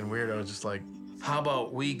and weirdo just like, how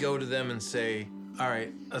about we go to them and say, all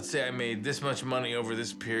right, let's say I made this much money over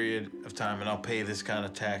this period of time and I'll pay this kind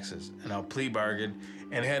of taxes and I'll plea bargain,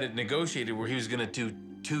 and had it negotiated where he was gonna do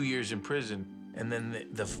 2 years in prison. And then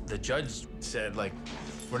the judge said, like,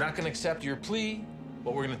 we're not gonna accept your plea,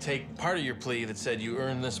 but we're gonna take part of your plea that said you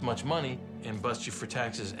earned this much money and bust you for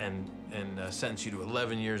taxes and sentence you to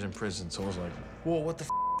 11 years in prison. So I was like, well, what the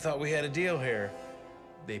I thought we had a deal here.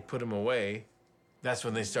 They put him away. That's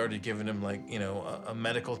when they started giving him, like, you know, a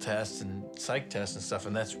medical test and psych test and stuff.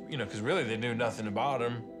 And that's, you know, because really they knew nothing about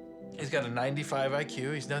him. He's got a 95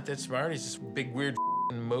 IQ. He's not that smart. He's just big, weird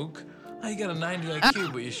mook. Oh, you got a 90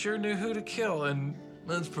 IQ, but you sure knew who to kill, and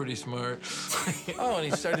that's pretty smart. Oh, and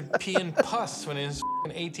he started peeing pus when he was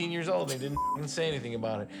 18 years old. And he didn't say anything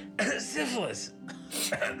about it. Syphilis.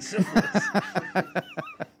 Syphilis.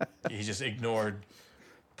 He just ignored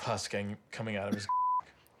pus coming out of his.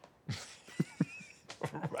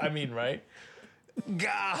 I mean, right?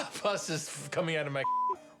 Gah, pus is coming out of my.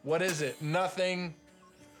 What is it? Nothing.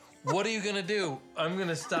 What are you gonna do? I'm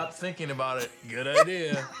gonna stop thinking about it. Good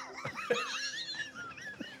idea.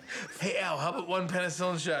 Hey, Al, how about one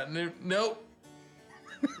penicillin shot? Nope.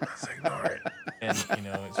 Let's ignore it. And, you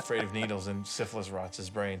know, he's afraid of needles and syphilis rots his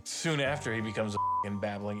brain. Soon after, he becomes a f***ing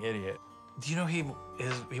babbling idiot. Do you know he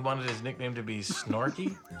wanted his nickname to be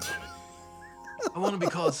Snorky? I want to be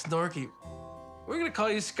called Snorky. We're going to call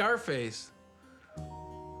you Scarface.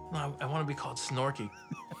 No, I want to be called Snorky.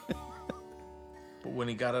 But when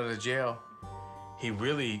he got out of jail, he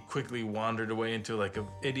really quickly wandered away into like an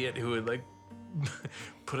idiot who would like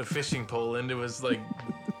put a fishing pole into his like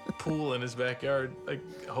pool in his backyard,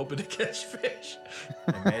 like hoping to catch fish.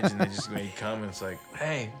 Imagine they just made comments like,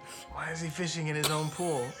 hey, why is he fishing in his own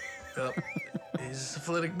pool? He's a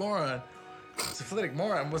syphilitic moron. Syphilitic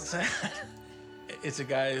moron, what's that? It's a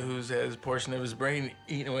guy who's has a portion of his brain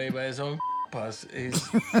eaten away by his own pus. He's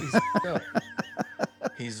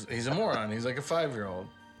a moron. He's like a 5-year-old.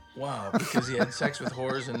 Wow, because he had sex with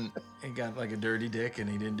whores and got like a dirty dick and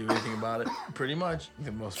he didn't do anything about it. Pretty much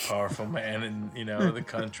the most powerful man in, you know, the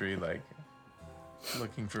country, like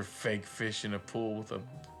looking for fake fish in a pool with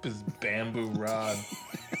his bamboo rod.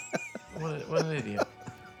 What an idiot.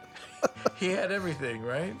 He had everything,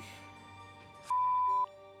 right?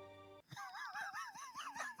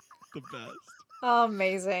 The best.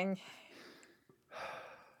 Amazing.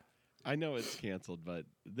 I know it's canceled, but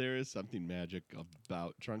there is something magic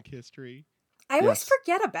about Drunk History. I always Yes.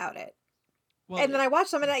 forget about it. Well, And then I watch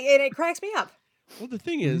them and it cracks me up. well, the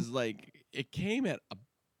thing is, like, it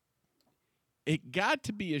got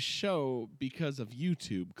to be a show because of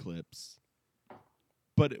YouTube clips,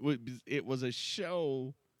 but it was a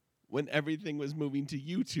show when everything was moving to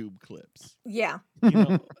YouTube clips. Yeah. You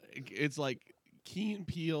know, it's like Key and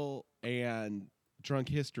Peele and Drunk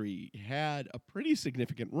History had a pretty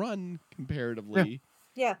significant run comparatively.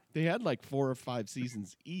 Yeah. They had like 4 or 5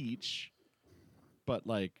 seasons each, but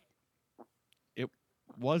like it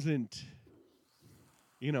wasn't,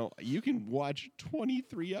 you know, you can watch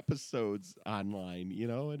 23 episodes online, you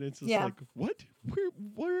know, and it's just Yeah. like, what?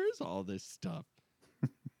 Where is all this stuff?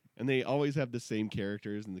 And they always have the same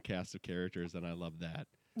characters and the cast of characters, and I love that.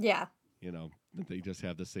 Yeah. You know, that they just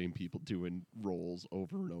have the same people doing roles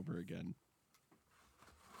over and over again.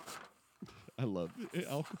 I love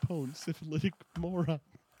Al Capone, syphilitic moron.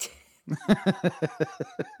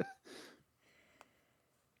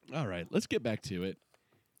 All right, let's get back to it.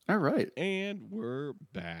 All right. And we're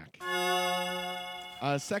back.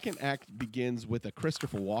 Second act begins with a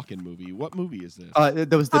Christopher Walken movie. What movie is this?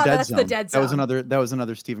 That was the Dead that's Zone. The Dead That was Zone.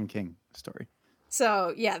 another Stephen King story.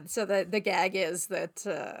 So yeah, so the gag is that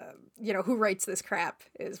you know, who writes this crap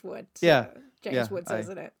is what Yeah. James Yeah, Wood says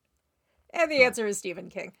in it. And the answer is Stephen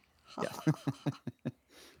King.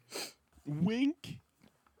 Wink.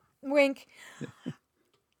 Wink.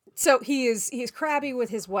 So he's crabby with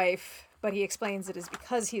his wife, but he explains it is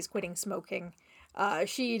because he's quitting smoking.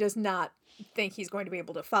 She does not think he's going to be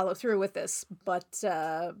able to follow through with this, but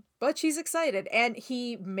she's excited, and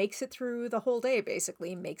he makes it through the whole day.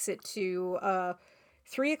 Basically, makes it to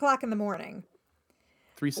 3:00 in the morning.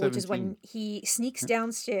 which is 317. when he sneaks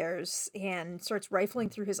downstairs and starts rifling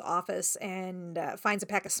through his office and finds a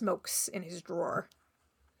pack of smokes in his drawer.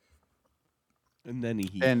 And then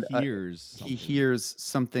he And, hears He something. hears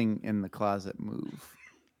something in the closet move.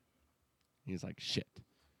 He's like, shit.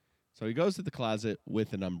 So he goes to the closet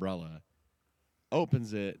with an umbrella,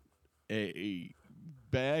 opens it, a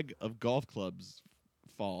bag of golf clubs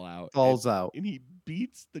fall out. Falls out. And he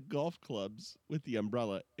beats the golf clubs with the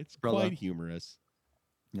umbrella. It's Umbrella. quite humorous.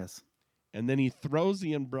 Yes. And then he throws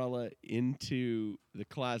the umbrella into the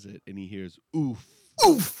closet and he hears, oof,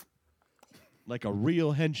 Oof. like a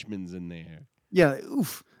real henchman's in there. Yeah.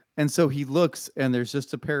 Oof. And so he looks, and there's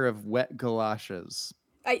just a pair of wet galoshes.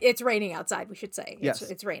 It's raining outside, we should say. Yes.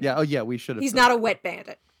 It's raining. Yeah. Oh, yeah. We should have. He's said not that. a wet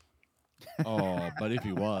bandit. Oh, but if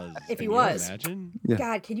he was. If he can you was. Imagine? Yeah,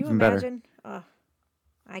 God, can you even better. imagine?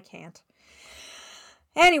 I can't.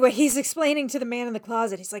 Anyway, he's explaining to the man in the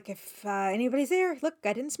closet. He's like, if anybody's there, look,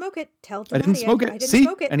 I didn't smoke it. Tell I didn't Donadia smoke it. I didn't See?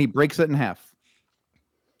 smoke it. And he breaks it in half.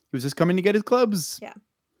 He was just coming to get his clubs. Yeah.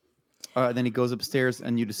 Then he goes upstairs,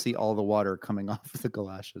 and you just see all the water coming off the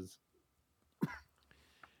galoshes.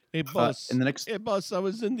 Hey, boss. In the next, Hey, boss, I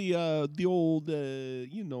was in the old,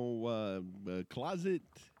 closet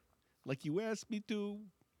like you asked me to.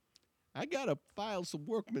 I got to file some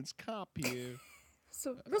workman's comp here.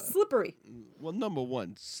 So real slippery. Well, number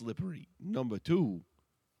one, slippery. Number two,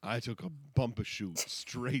 I took a bumper shoot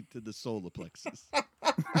straight to the solar plexus.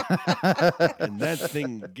 And that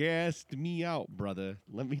thing gassed me out, brother.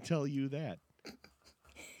 Let me tell you that.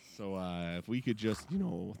 So if we could just,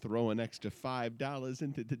 throw an extra $5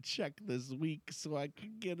 into the check this week so I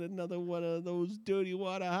could get another one of those dirty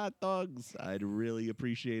water hot dogs, I'd really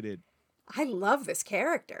appreciate it. I love this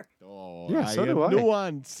character. Oh, Yeah, I so am do I.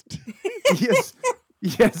 nuanced. yes,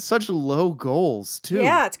 yes, such low goals too.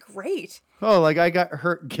 Yeah, it's great. Oh, like I got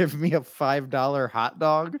hurt. Give me a $5 hot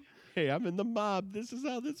dog. Hey, I'm in the mob. This is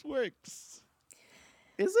how this works.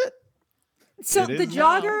 Is it? So It the is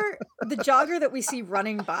now. jogger that we see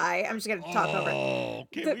running by, I'm just gonna talk over. Oh,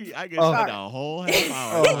 I can Oh. spend a whole half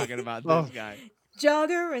hour Oh. talking about Oh. this guy.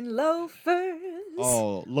 Jogger and loafers.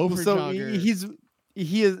 Oh, loafer So jogger.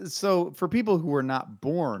 he is. So for people who were not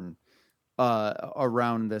born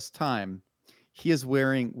around this time, he was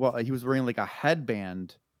wearing like a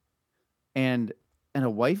headband and a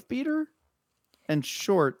wife beater and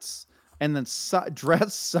shorts, and then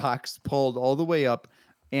dress socks pulled all the way up,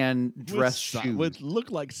 and dress shoes. With look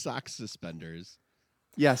like sock suspenders.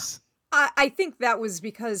 Yes. I think that was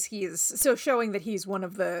because showing that he's one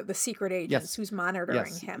of the secret agents Yes. who's monitoring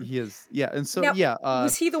Yes. him. He is. Yeah. And so Now, yeah.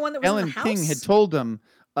 was he the one that was in Alan the house? King had told him,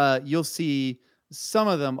 you'll see some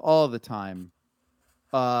of them all the time,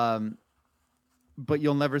 but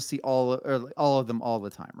you'll never see all of them all the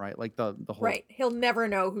time, right? Like the whole. Right. He'll never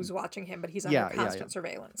know who's watching him, but he's under Yeah, yeah, constant yeah.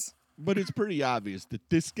 surveillance. But it's pretty obvious that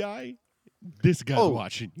this guy's Oh.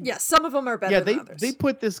 watching you. Yeah, some of them are better Yeah, than others. they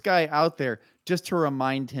put this guy out there just to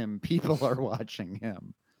remind him people are watching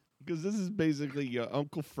him. Because this is basically your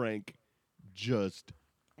Uncle Frank just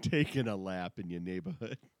taking a lap in your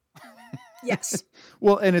neighborhood. Yes.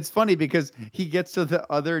 Well, and it's funny because he gets to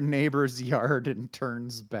the other neighbor's yard and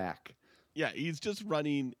turns back. Yeah, he's just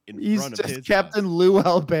running in He's front of just his Captain house. Lou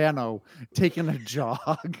Albano taking a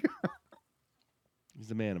jog. He's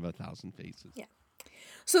a man of 1,000 faces. Yeah.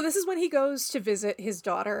 So this is when he goes to visit his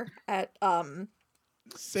daughter at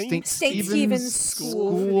Saint St. Stephen's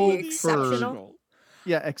School for the Exceptional.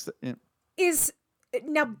 Yeah,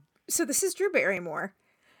 Now, so this is Drew Barrymore.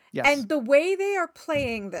 yes. And the way they are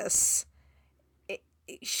playing this,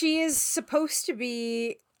 she is supposed to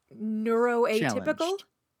be neuroatypical. Challenged.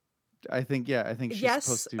 I think she's Yes.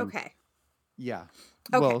 supposed to. Okay. Yeah.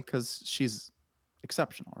 Okay. Well, because she's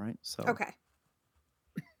exceptional, right? So. Okay.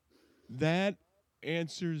 That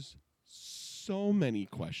answers so many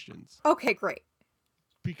questions Okay. Great.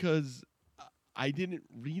 because I didn't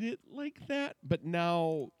read it like that, but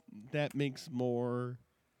now that makes more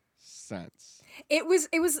sense. It was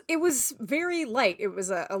very light. It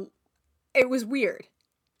was it was weird.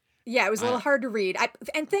 Yeah, it was a little hard to read.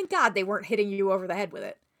 And thank God they weren't hitting you over the head with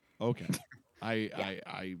it. Okay.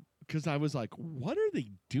 I because I was like, what are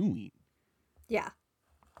they doing? Yeah.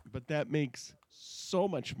 But that makes so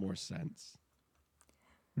much more sense.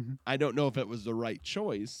 Mhm. I don't know if it was the right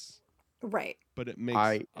choice, Right. but it makes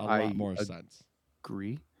I a lot more sense.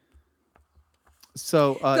 agree.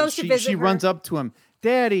 So Goes to visit she runs her. up to him,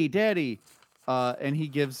 Daddy, and he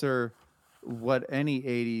gives her what any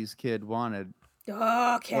 '80s kid wanted.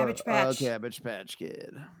 Oh, Cabbage Patch. Cabbage Patch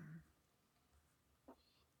Kid.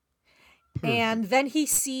 And then he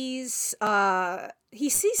sees he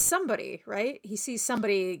sees somebody, right? He sees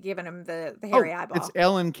somebody giving him the hairy eyeball. It's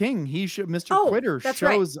Alan King. Mr. Oh, Quitter that's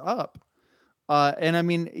right. shows up. And I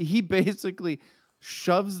mean, he basically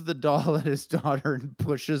shoves the doll at his daughter and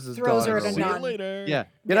pushes his Throws daughter her at a away. See you nun. later. Yeah.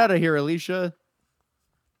 Get out of here, Alicia.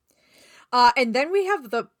 And then we have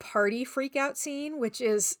the party freak out scene, which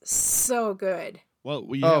is so good. Well,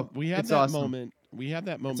 we Oh, have it's that awesome. moment. We have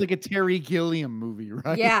that moment. It's like a Terry Gilliam movie,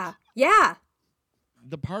 right? Yeah. Yeah.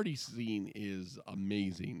 The party scene is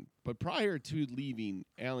amazing. But prior to leaving,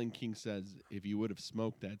 Alan King says, if you would have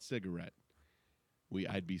smoked that cigarette,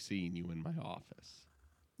 I'd be seeing you in my office.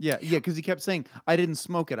 Yeah, because he kept saying, "I didn't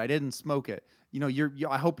smoke it. I didn't smoke it." You know,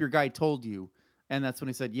 I hope your guy told you. And that's when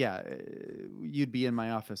he said, "Yeah, you'd be in my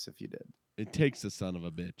office if you did." It takes the son of a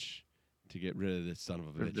bitch to get rid of this son of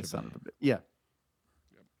a bitch. The son of a bitch. Yeah.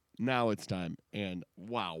 Now it's time. And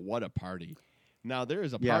wow, what a party. Now there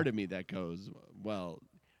is a Yeah. part of me that goes, well,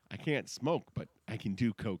 I can't smoke, but I can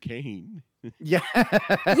do cocaine. Yeah.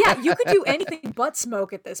 Yeah, you could do anything but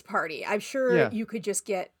smoke at this party. I'm sure Yeah. you could just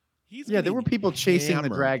get He's Yeah, there getting were people chasing the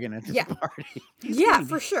hammered. dragon at this Yeah. party. He's Yeah, getting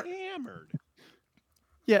for sure. Hammered.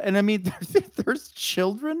 Yeah, and I mean, there's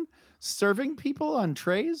children serving people on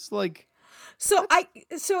trays. Like, So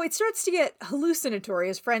it starts to get hallucinatory.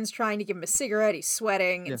 His friend's trying to give him a cigarette. He's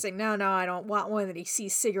sweating Yeah. and saying, no, I don't want one. And he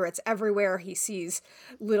sees cigarettes everywhere. He sees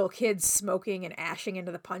little kids smoking and ashing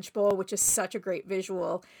into the punch bowl, which is such a great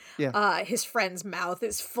visual. Yeah. His friend's mouth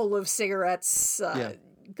is full of cigarettes, Yeah.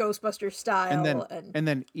 Ghostbuster style. and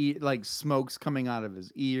then like smoke's coming out of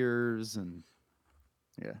his ears, and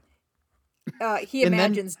yeah, he and then-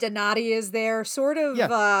 imagines Donati is there, sort of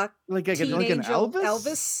Yeah. like an teenage Elvis.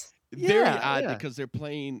 Elvis. Very Yeah, odd yeah. because they're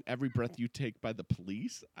playing Every Breath You Take by the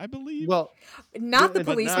Police, I believe. Well, Not the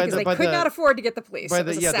But police not- because they by could the- not afford to get the police. by It the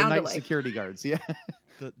was a the sound night delay. security guards. Yeah.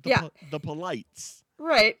 Yeah. The polites.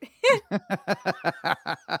 Right.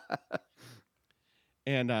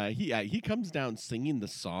 And he comes down singing the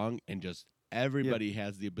song, and just everybody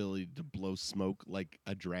has the ability to blow smoke like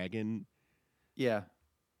a dragon. Yeah.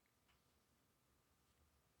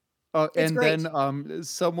 Oh, It's and great. then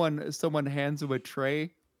someone hands him a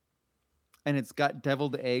tray, and it's got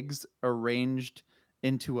deviled eggs arranged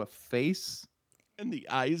into a face. And the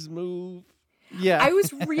eyes move. Yeah. I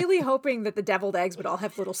was really hoping that the deviled eggs would all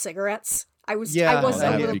have little cigarettes. I was Yeah, a that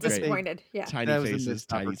would little be great. disappointed. Yeah. Tiny That was a faces, missed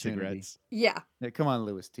tiny opportunity. cigarettes. Yeah. Yeah, come on,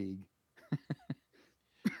 Louis Teague.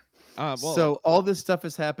 Well, So all this stuff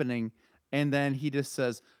is happening, and then he just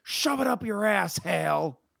says, "Shove it up your ass,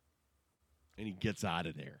 Hal." and he gets out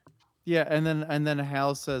of there. Yeah, and then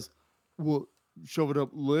Hal says, "Well, shove it up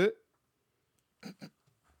lit."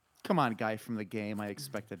 Come on, guy from the game. I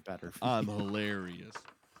expected better. I'm hilarious.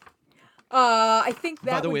 I think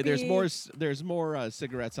that By the would way, be... there's more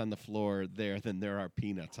cigarettes on the floor there than there are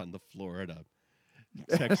peanuts on the floor at a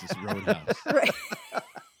Texas Roadhouse. Right.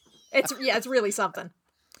 It's really something.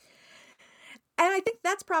 And I think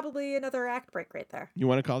that's probably another act break right there. You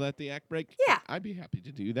want to call that the act break? Yeah. I'd be happy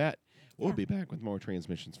to do that. We'll Yeah. be back with more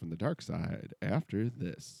transmissions from the dark side after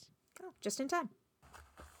this. Oh, just in time.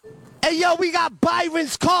 Hey, yo, we got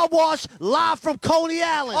Byron's Car Wash live from Coney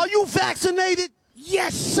Island. Are you vaccinated?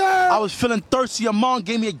 Yes, sir. I was feeling thirsty. Your mom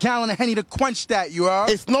gave me a gallon of Henny to quench that, you heard?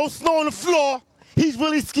 It's no snow on the floor. He's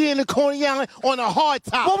really skiing to Coney Island on a hard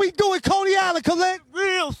top. What we do in Coney Island, Khalid?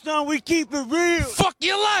 Real, son. We keep it real. Fuck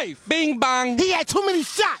your life. Bing bang. He had too many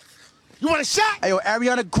shots. You want a shot? Hey, yo,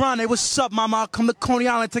 Ariana Grande, what's up, mama? I'll come to Coney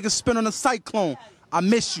Island, take a spin on the Cyclone. I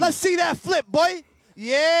miss you. Let's see that flip, boy.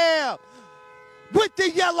 Yeah. With the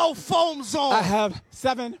yellow foams on. I have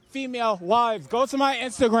 7 female wives. Go to my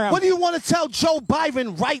Instagram. What do you want to tell Joe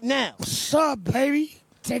Biden right now? What's up, baby?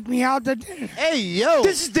 Take me out to dinner. Hey, yo.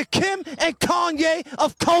 This is the Kim and Kanye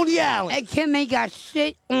of Coney Island. Hey, Kim ain't got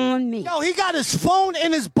shit on me. Yo, he got his phone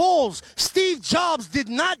in his balls. Steve Jobs did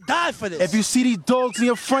not die for this. If you see these dogs in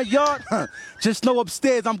your front yard, just know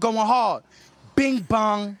upstairs I'm going hard. Bing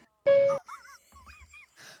bong.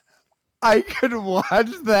 I could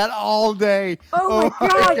watch that all day. Oh my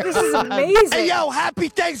God, this is amazing. Hey, yo, happy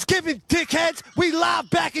Thanksgiving, dickheads. We live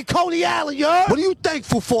back in Coney Island, yo. What are you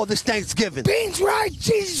thankful for this Thanksgiving? Beans right,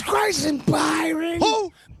 Jesus Christ, and Byron.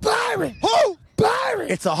 Who? Byron. Who?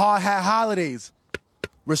 Byron. It's a hard hat holidays.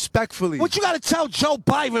 Respectfully. What you got to tell Joe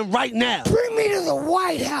Biden right now? Bring me to the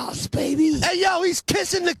White House, baby. Hey, yo, he's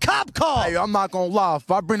kissing the cop car. Hey, I'm not gonna lie.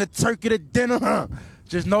 If I bring a turkey to dinner,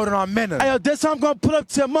 just know that I'm in it. Hey, yo, this I'm gonna put up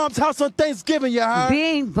to your mom's house on Thanksgiving, you heard?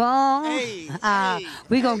 Bing bong. Hey, hey.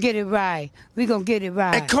 We gonna get it right. We gonna get it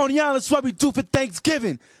right. And Coney Island's what we do for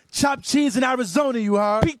Thanksgiving. Chopped cheese in Arizona, you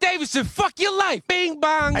heard? Pete Davidson, fuck your life. Bing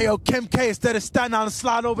bong. Hey, yo, Kim K, instead of Staten Island,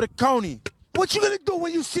 slide over to Coney. What you gonna do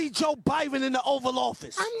when you see Joe Biden in the Oval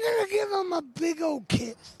Office? I'm gonna give him a big old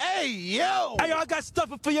kiss. Hey, yo! Hey, yo, I got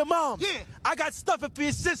stuffing for your mom. Yeah. I got stuffing for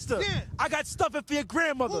your sister. Yeah. I got stuffing for your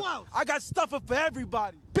grandmother. Who else? I got stuffing for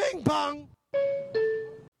everybody. Bing bong!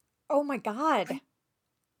 Oh my god.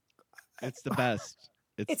 It's the best.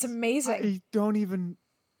 It's amazing. I don't even.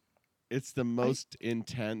 It's the most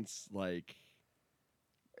intense, like.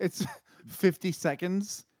 It's 50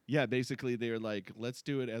 seconds. Yeah, basically they're like, let's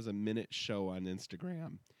do it as a minute show on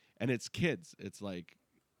Instagram, and it's kids. It's like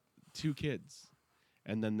 2 kids,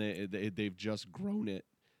 and then they've just grown it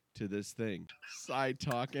to this thing. Side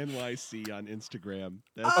Talk NYC on Instagram.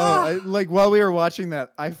 That's Like while we were watching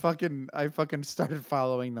that, I fucking started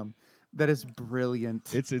following them. That is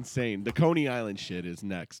brilliant. It's insane. The Coney Island shit is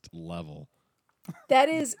next level. That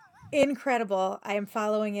is incredible. I am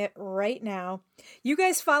following it right now. You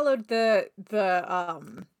guys followed the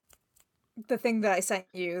thing that I sent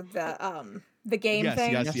you, the game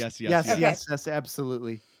thing. Yes,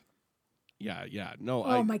 absolutely. Yeah. No,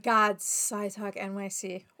 Oh my god, Side Talk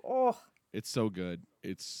NYC. Oh, it's so good.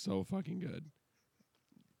 It's so fucking good.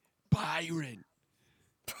 Byron.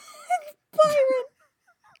 Byron.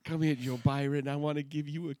 Come here, Joe Byron. I want to give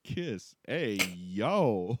you a kiss. Hey,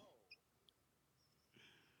 yo.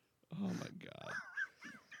 Oh my god.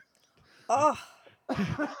 Oh.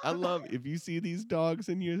 I love if you see these dogs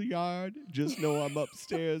in your yard, just know I'm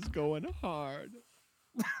upstairs going hard.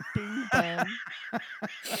 Bing bong.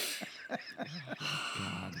 Oh,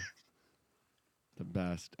 God. The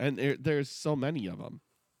best. And there's so many of them.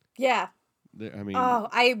 Yeah. I mean,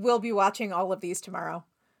 I will be watching all of these tomorrow.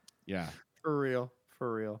 yeah. For real.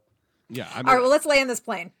 Yeah. I mean, All right, well, let's land this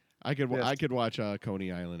plane. I could watch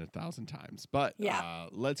Coney Island 1,000 times, but Yeah.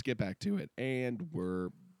 Let's get back to it. And we're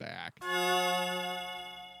back.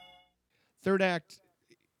 Third act,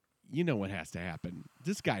 you know what has to happen.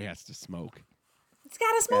 This guy has to smoke. It's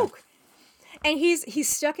gotta smoke. And he's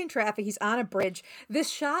stuck in traffic. He's on a bridge. This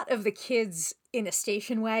shot of the kids in a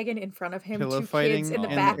station wagon in front of him, Pillow 2 fighting kids in the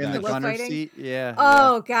in back, the pillow gunner fighting. seat. Yeah.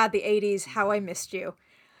 Oh God, the 80s. How I missed you.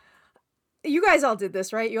 You guys all did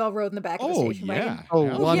this, right? You all rode in the back of the station wagon. Oh,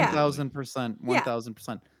 Oh, yeah. 1,000%.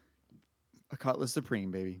 1,000%. A Cutlass Supreme,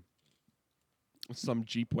 baby. Some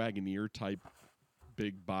Jeep Wagoneer type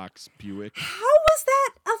big box Buick. How was that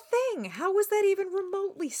a thing? How was that even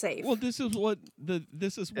remotely safe? Well, this is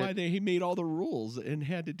why he made all the rules and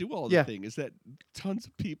had to do all the things. Is that tons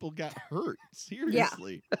of people got hurt?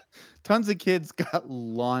 Seriously. Tons of kids got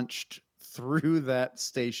launched through that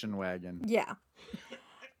station wagon. Yeah.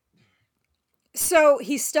 So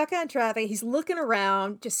he's stuck on traffic. He's looking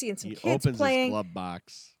around, just seeing some He kids opens playing. his glove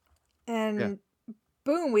box. And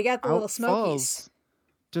boom, we got the little smokies. Falls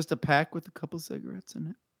just a pack with a couple cigarettes in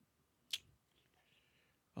it.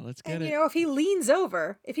 Well, let's get And it. you know, if he leans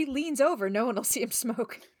over, no one will see him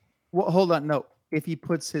smoke. Well, hold on. No, if he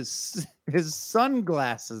puts his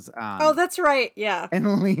sunglasses on. Oh, that's right. Yeah.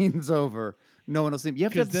 And leans over, no one will see him. You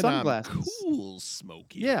have to 'Cause have then sunglasses. I'm cool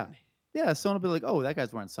smoking. Yeah. Someone will be like, "Oh, that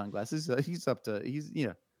guy's wearing sunglasses. He's not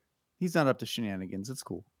up to shenanigans. It's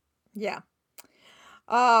cool." Yeah.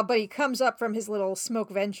 But he comes up from his little smoke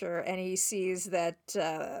venture and he sees that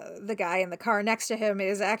the guy in the car next to him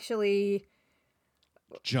is actually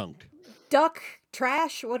Junk. Duck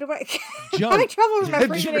Trash. What do I? Junk. I'm having trouble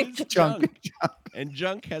remembering the name. Junk. And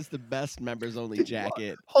Junk has the best members only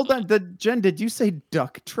jacket. Hold on, Jen. Did you say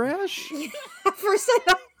Duck Trash? At first,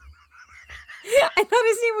 I thought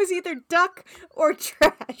his name was either Duck or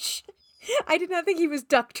Trash. I did not think he was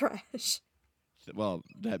Duck Trash. Well,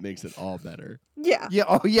 that makes it all better. Yeah. Yeah.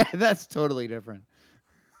 Oh, yeah. That's totally different.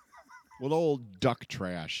 Well, old Duck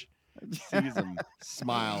Trash sees him,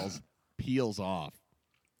 smiles, peels off,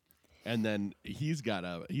 and then he's got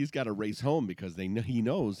to race home because he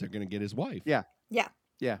knows they're going to get his wife. Yeah. Yeah.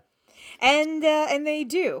 Yeah. And they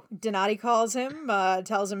do. Donati calls him,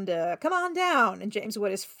 tells him to come on down, and James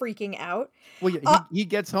Wood is freaking out. Well, yeah, he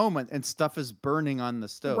gets home and stuff is burning on the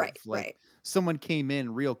stove. Right, right. Someone came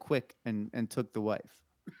in real quick and took the wife.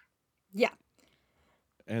 Yeah.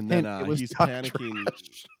 And then it was he's Duck panicking.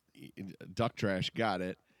 Duck Trash got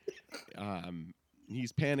it.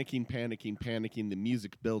 He's panicking. The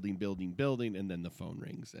music building, and then the phone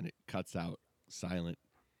rings and it cuts out silent.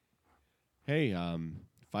 Hey,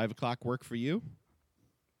 5 o'clock work for you?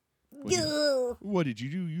 What did you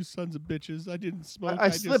do, you sons of bitches? I didn't smoke. I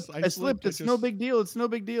slipped. It's no big deal. It's no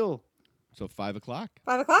big deal. So 5 o'clock?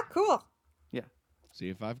 5 o'clock? Cool. Yeah. See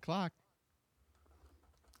you at 5 o'clock.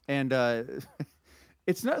 And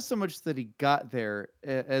it's not so much that he got there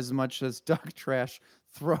as much as Duck Trash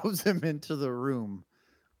throws him into the room.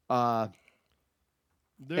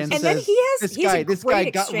 There's and And then says, he has- this he has a this guy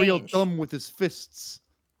great got real exchange. dumb with his fists.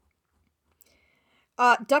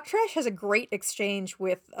 Duck Trash has a great exchange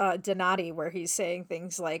with Donati where he's saying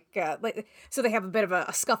things like so they have a bit of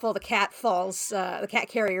a scuffle. The cat falls, the cat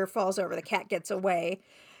carrier falls over, the cat gets away,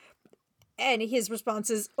 and his response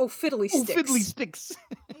is, "Oh, fiddly Oh, sticks." fiddly sticks.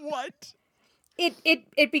 what?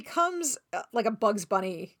 It becomes like a Bugs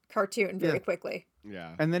Bunny cartoon very Yeah. quickly.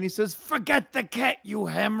 Yeah. And then he says, "Forget the cat, you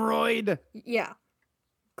hemorrhoid." Yeah,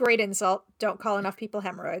 great insult. Don't call enough people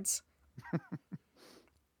hemorrhoids.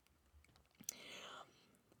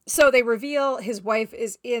 So they reveal his wife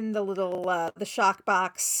is in the little the shock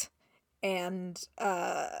box, and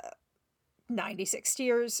 96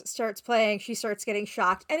 Tears starts playing. She starts getting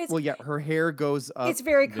shocked, and it's Well, yeah, her hair goes up. it's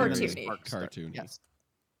very and then the cartoony. sparks start- Cartoony. Yes.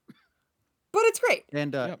 but it's great.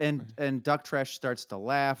 And Yep. and Duck Trash starts to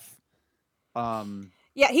laugh.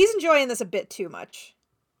 Yeah, he's enjoying this a bit too much.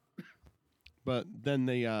 But then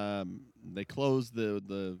they close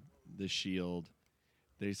the shield.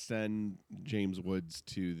 They send James Woods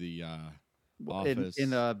to the office.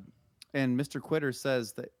 And Mr. Quitter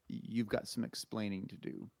says that you've got some explaining to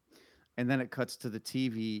do. And then it cuts to the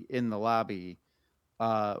TV in the lobby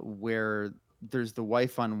where there's the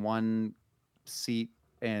wife on one seat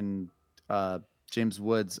and James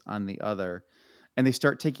Woods on the other. And they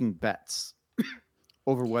start taking bets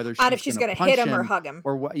over whether On if she's gonna gonna hit punch him or hug him.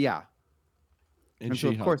 or what. Yeah. And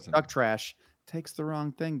so, she of course, hugs him. Duck Trash takes the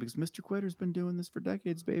wrong thing because Mr. Quitter's been doing this for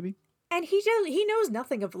decades, baby. And he knows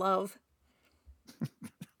nothing of love.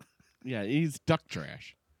 Yeah, he's Duck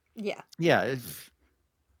Trash. Yeah. Yeah.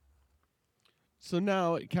 So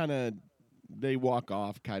now it kind of they walk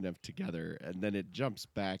off kind of together, and then it jumps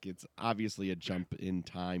back. It's obviously a jump in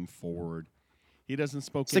time forward. He doesn't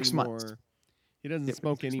smoke 6 anymore. months. He doesn't Yeah,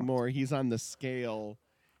 smoke 6 months. anymore. He's on the scale.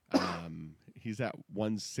 He's at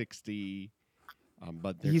 160.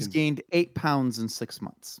 But He's gained 8 pounds in 6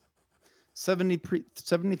 months.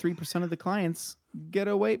 73% of the clients get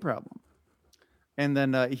a weight problem. And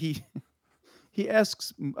then he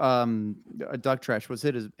asks Duck Trash what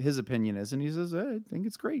his opinion is, and he says, I think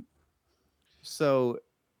it's great. So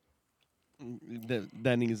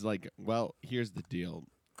then he's like, well, here's the deal.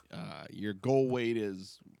 Your goal weight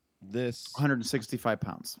is this. 165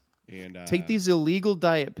 pounds. And take these illegal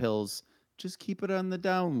diet pills. Just keep it on the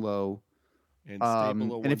down low. And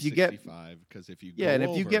stable at and if you get 165, because if you yeah, go and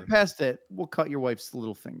if you get over- past it, we'll cut your wife's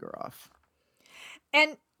little finger off.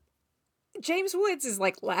 And James Woods is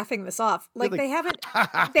like laughing this off. Like, like, they haven't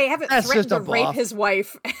That's threatened just a to rape bluff. his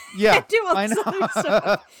wife. Yeah, and do all I this know. other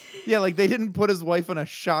stuff. Yeah, like they didn't put his wife in a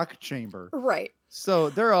shock chamber. Right. So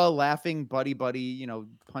they're all laughing, buddy,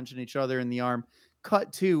 punching each other in the arm.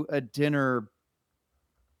 Cut to a dinner,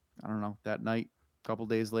 I don't know, that night, a couple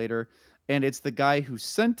days later. And it's the guy who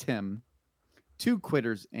sent him to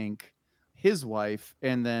Quitters Inc., his wife,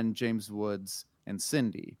 and then James Woods and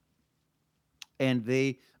Cindy. And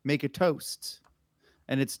they make a toast.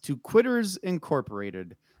 And it's to Quitters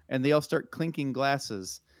Incorporated. And they all start clinking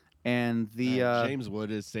glasses. And the James Wood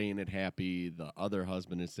is saying it happy. The other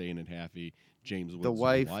husband is saying it happy. James Wood's the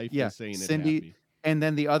wife, yeah, is saying Cindy, it happy. and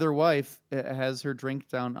then the other wife has her drink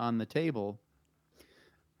down on the table.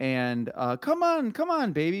 And come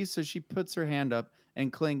on, baby. So she puts her hand up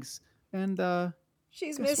and clinks. And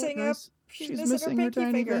She's guess what, missing guys? she's missing her pinky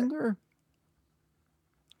tiny finger.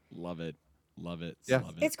 Love it. Love it. Yeah.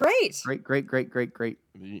 Love it. It's great. Great.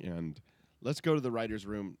 And let's go to the writer's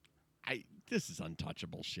room. This is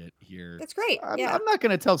untouchable shit here. It's great. I'm yeah. not going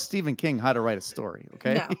to tell Stephen King how to write a story,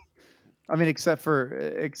 okay? No. I mean, except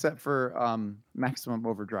for Maximum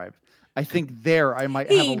Overdrive. I think there I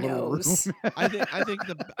might He have a little knows. room.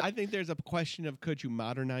 I think there's a question of could you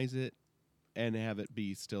modernize it and have it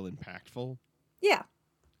be still impactful? Yeah.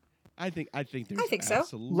 I think there's I think so.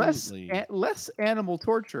 absolutely less animal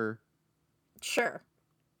torture. Sure.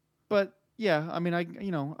 But yeah, I mean,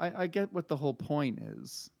 I get what the whole point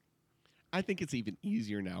is. I think it's even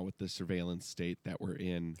easier now with the surveillance state that we're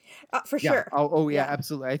in. For Yeah. sure. Oh yeah, Yeah.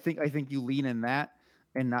 absolutely. I think you lean in that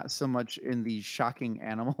and not so much in the shocking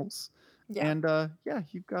animals. Yeah. And yeah,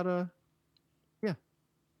 you've got to.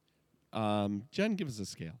 Jen, give us a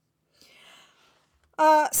scale.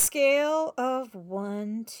 Scale of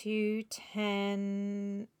 1 to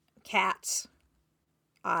 10 cat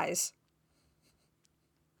eyes.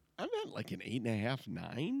 I'm at like an 8.5,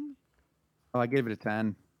 9. Oh, I gave it a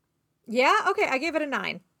 10. Yeah. Okay. I gave it a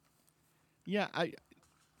 9. Yeah,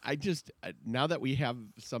 I just now that we have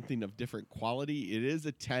something of different quality, it is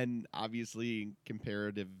a 10, obviously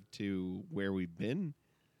comparative to where we've been.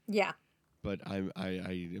 Yeah. But I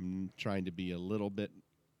am trying to be a little bit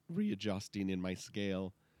readjusting in my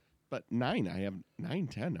scale But 9, I have 9,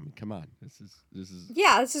 10. I mean, come on, this is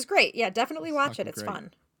Yeah, this is great. Yeah, definitely It's watch it. fucking It's great.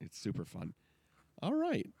 fun. It's super fun. All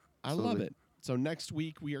right, I love Absolutely. it. So next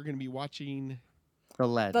week we are going to be watching The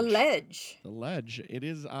Ledge. The Ledge. The Ledge. It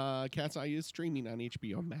is Cat's Eye is streaming on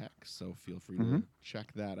HBO Max, so feel free to Mhm.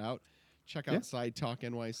 check that out. Check Yeah. out Side Talk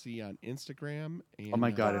NYC on Instagram. And, Oh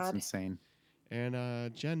my God, God. it's insane.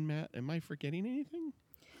 And Jen, Matt, am I forgetting anything?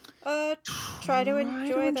 Try to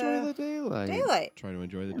enjoy the the daylight. daylight. Try to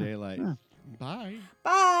enjoy the daylight. yeah. Bye.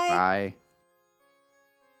 Bye. Bye.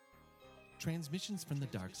 Transmissions from the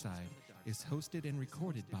Dark Side is hosted and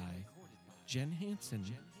recorded by Jen Hansen,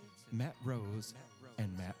 Matt Rose,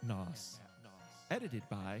 and Matt Noss. Edited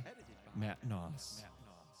by Matt Noss.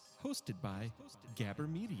 Hosted by Gabber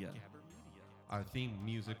Media. Our theme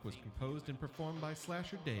music was composed and performed by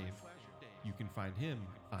Slasher Dave. You can find him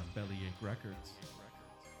on Bellyache Records.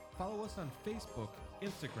 Follow us on Facebook,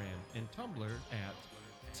 Instagram, and Tumblr at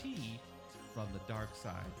T from the Dark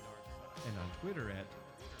Side, and on Twitter at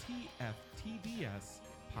TFTDS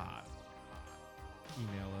Pod.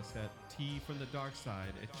 Email us at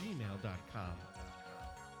tfromthedarkside@gmail.com.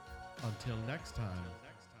 Until next time,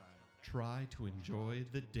 try to enjoy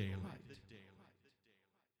the daylight.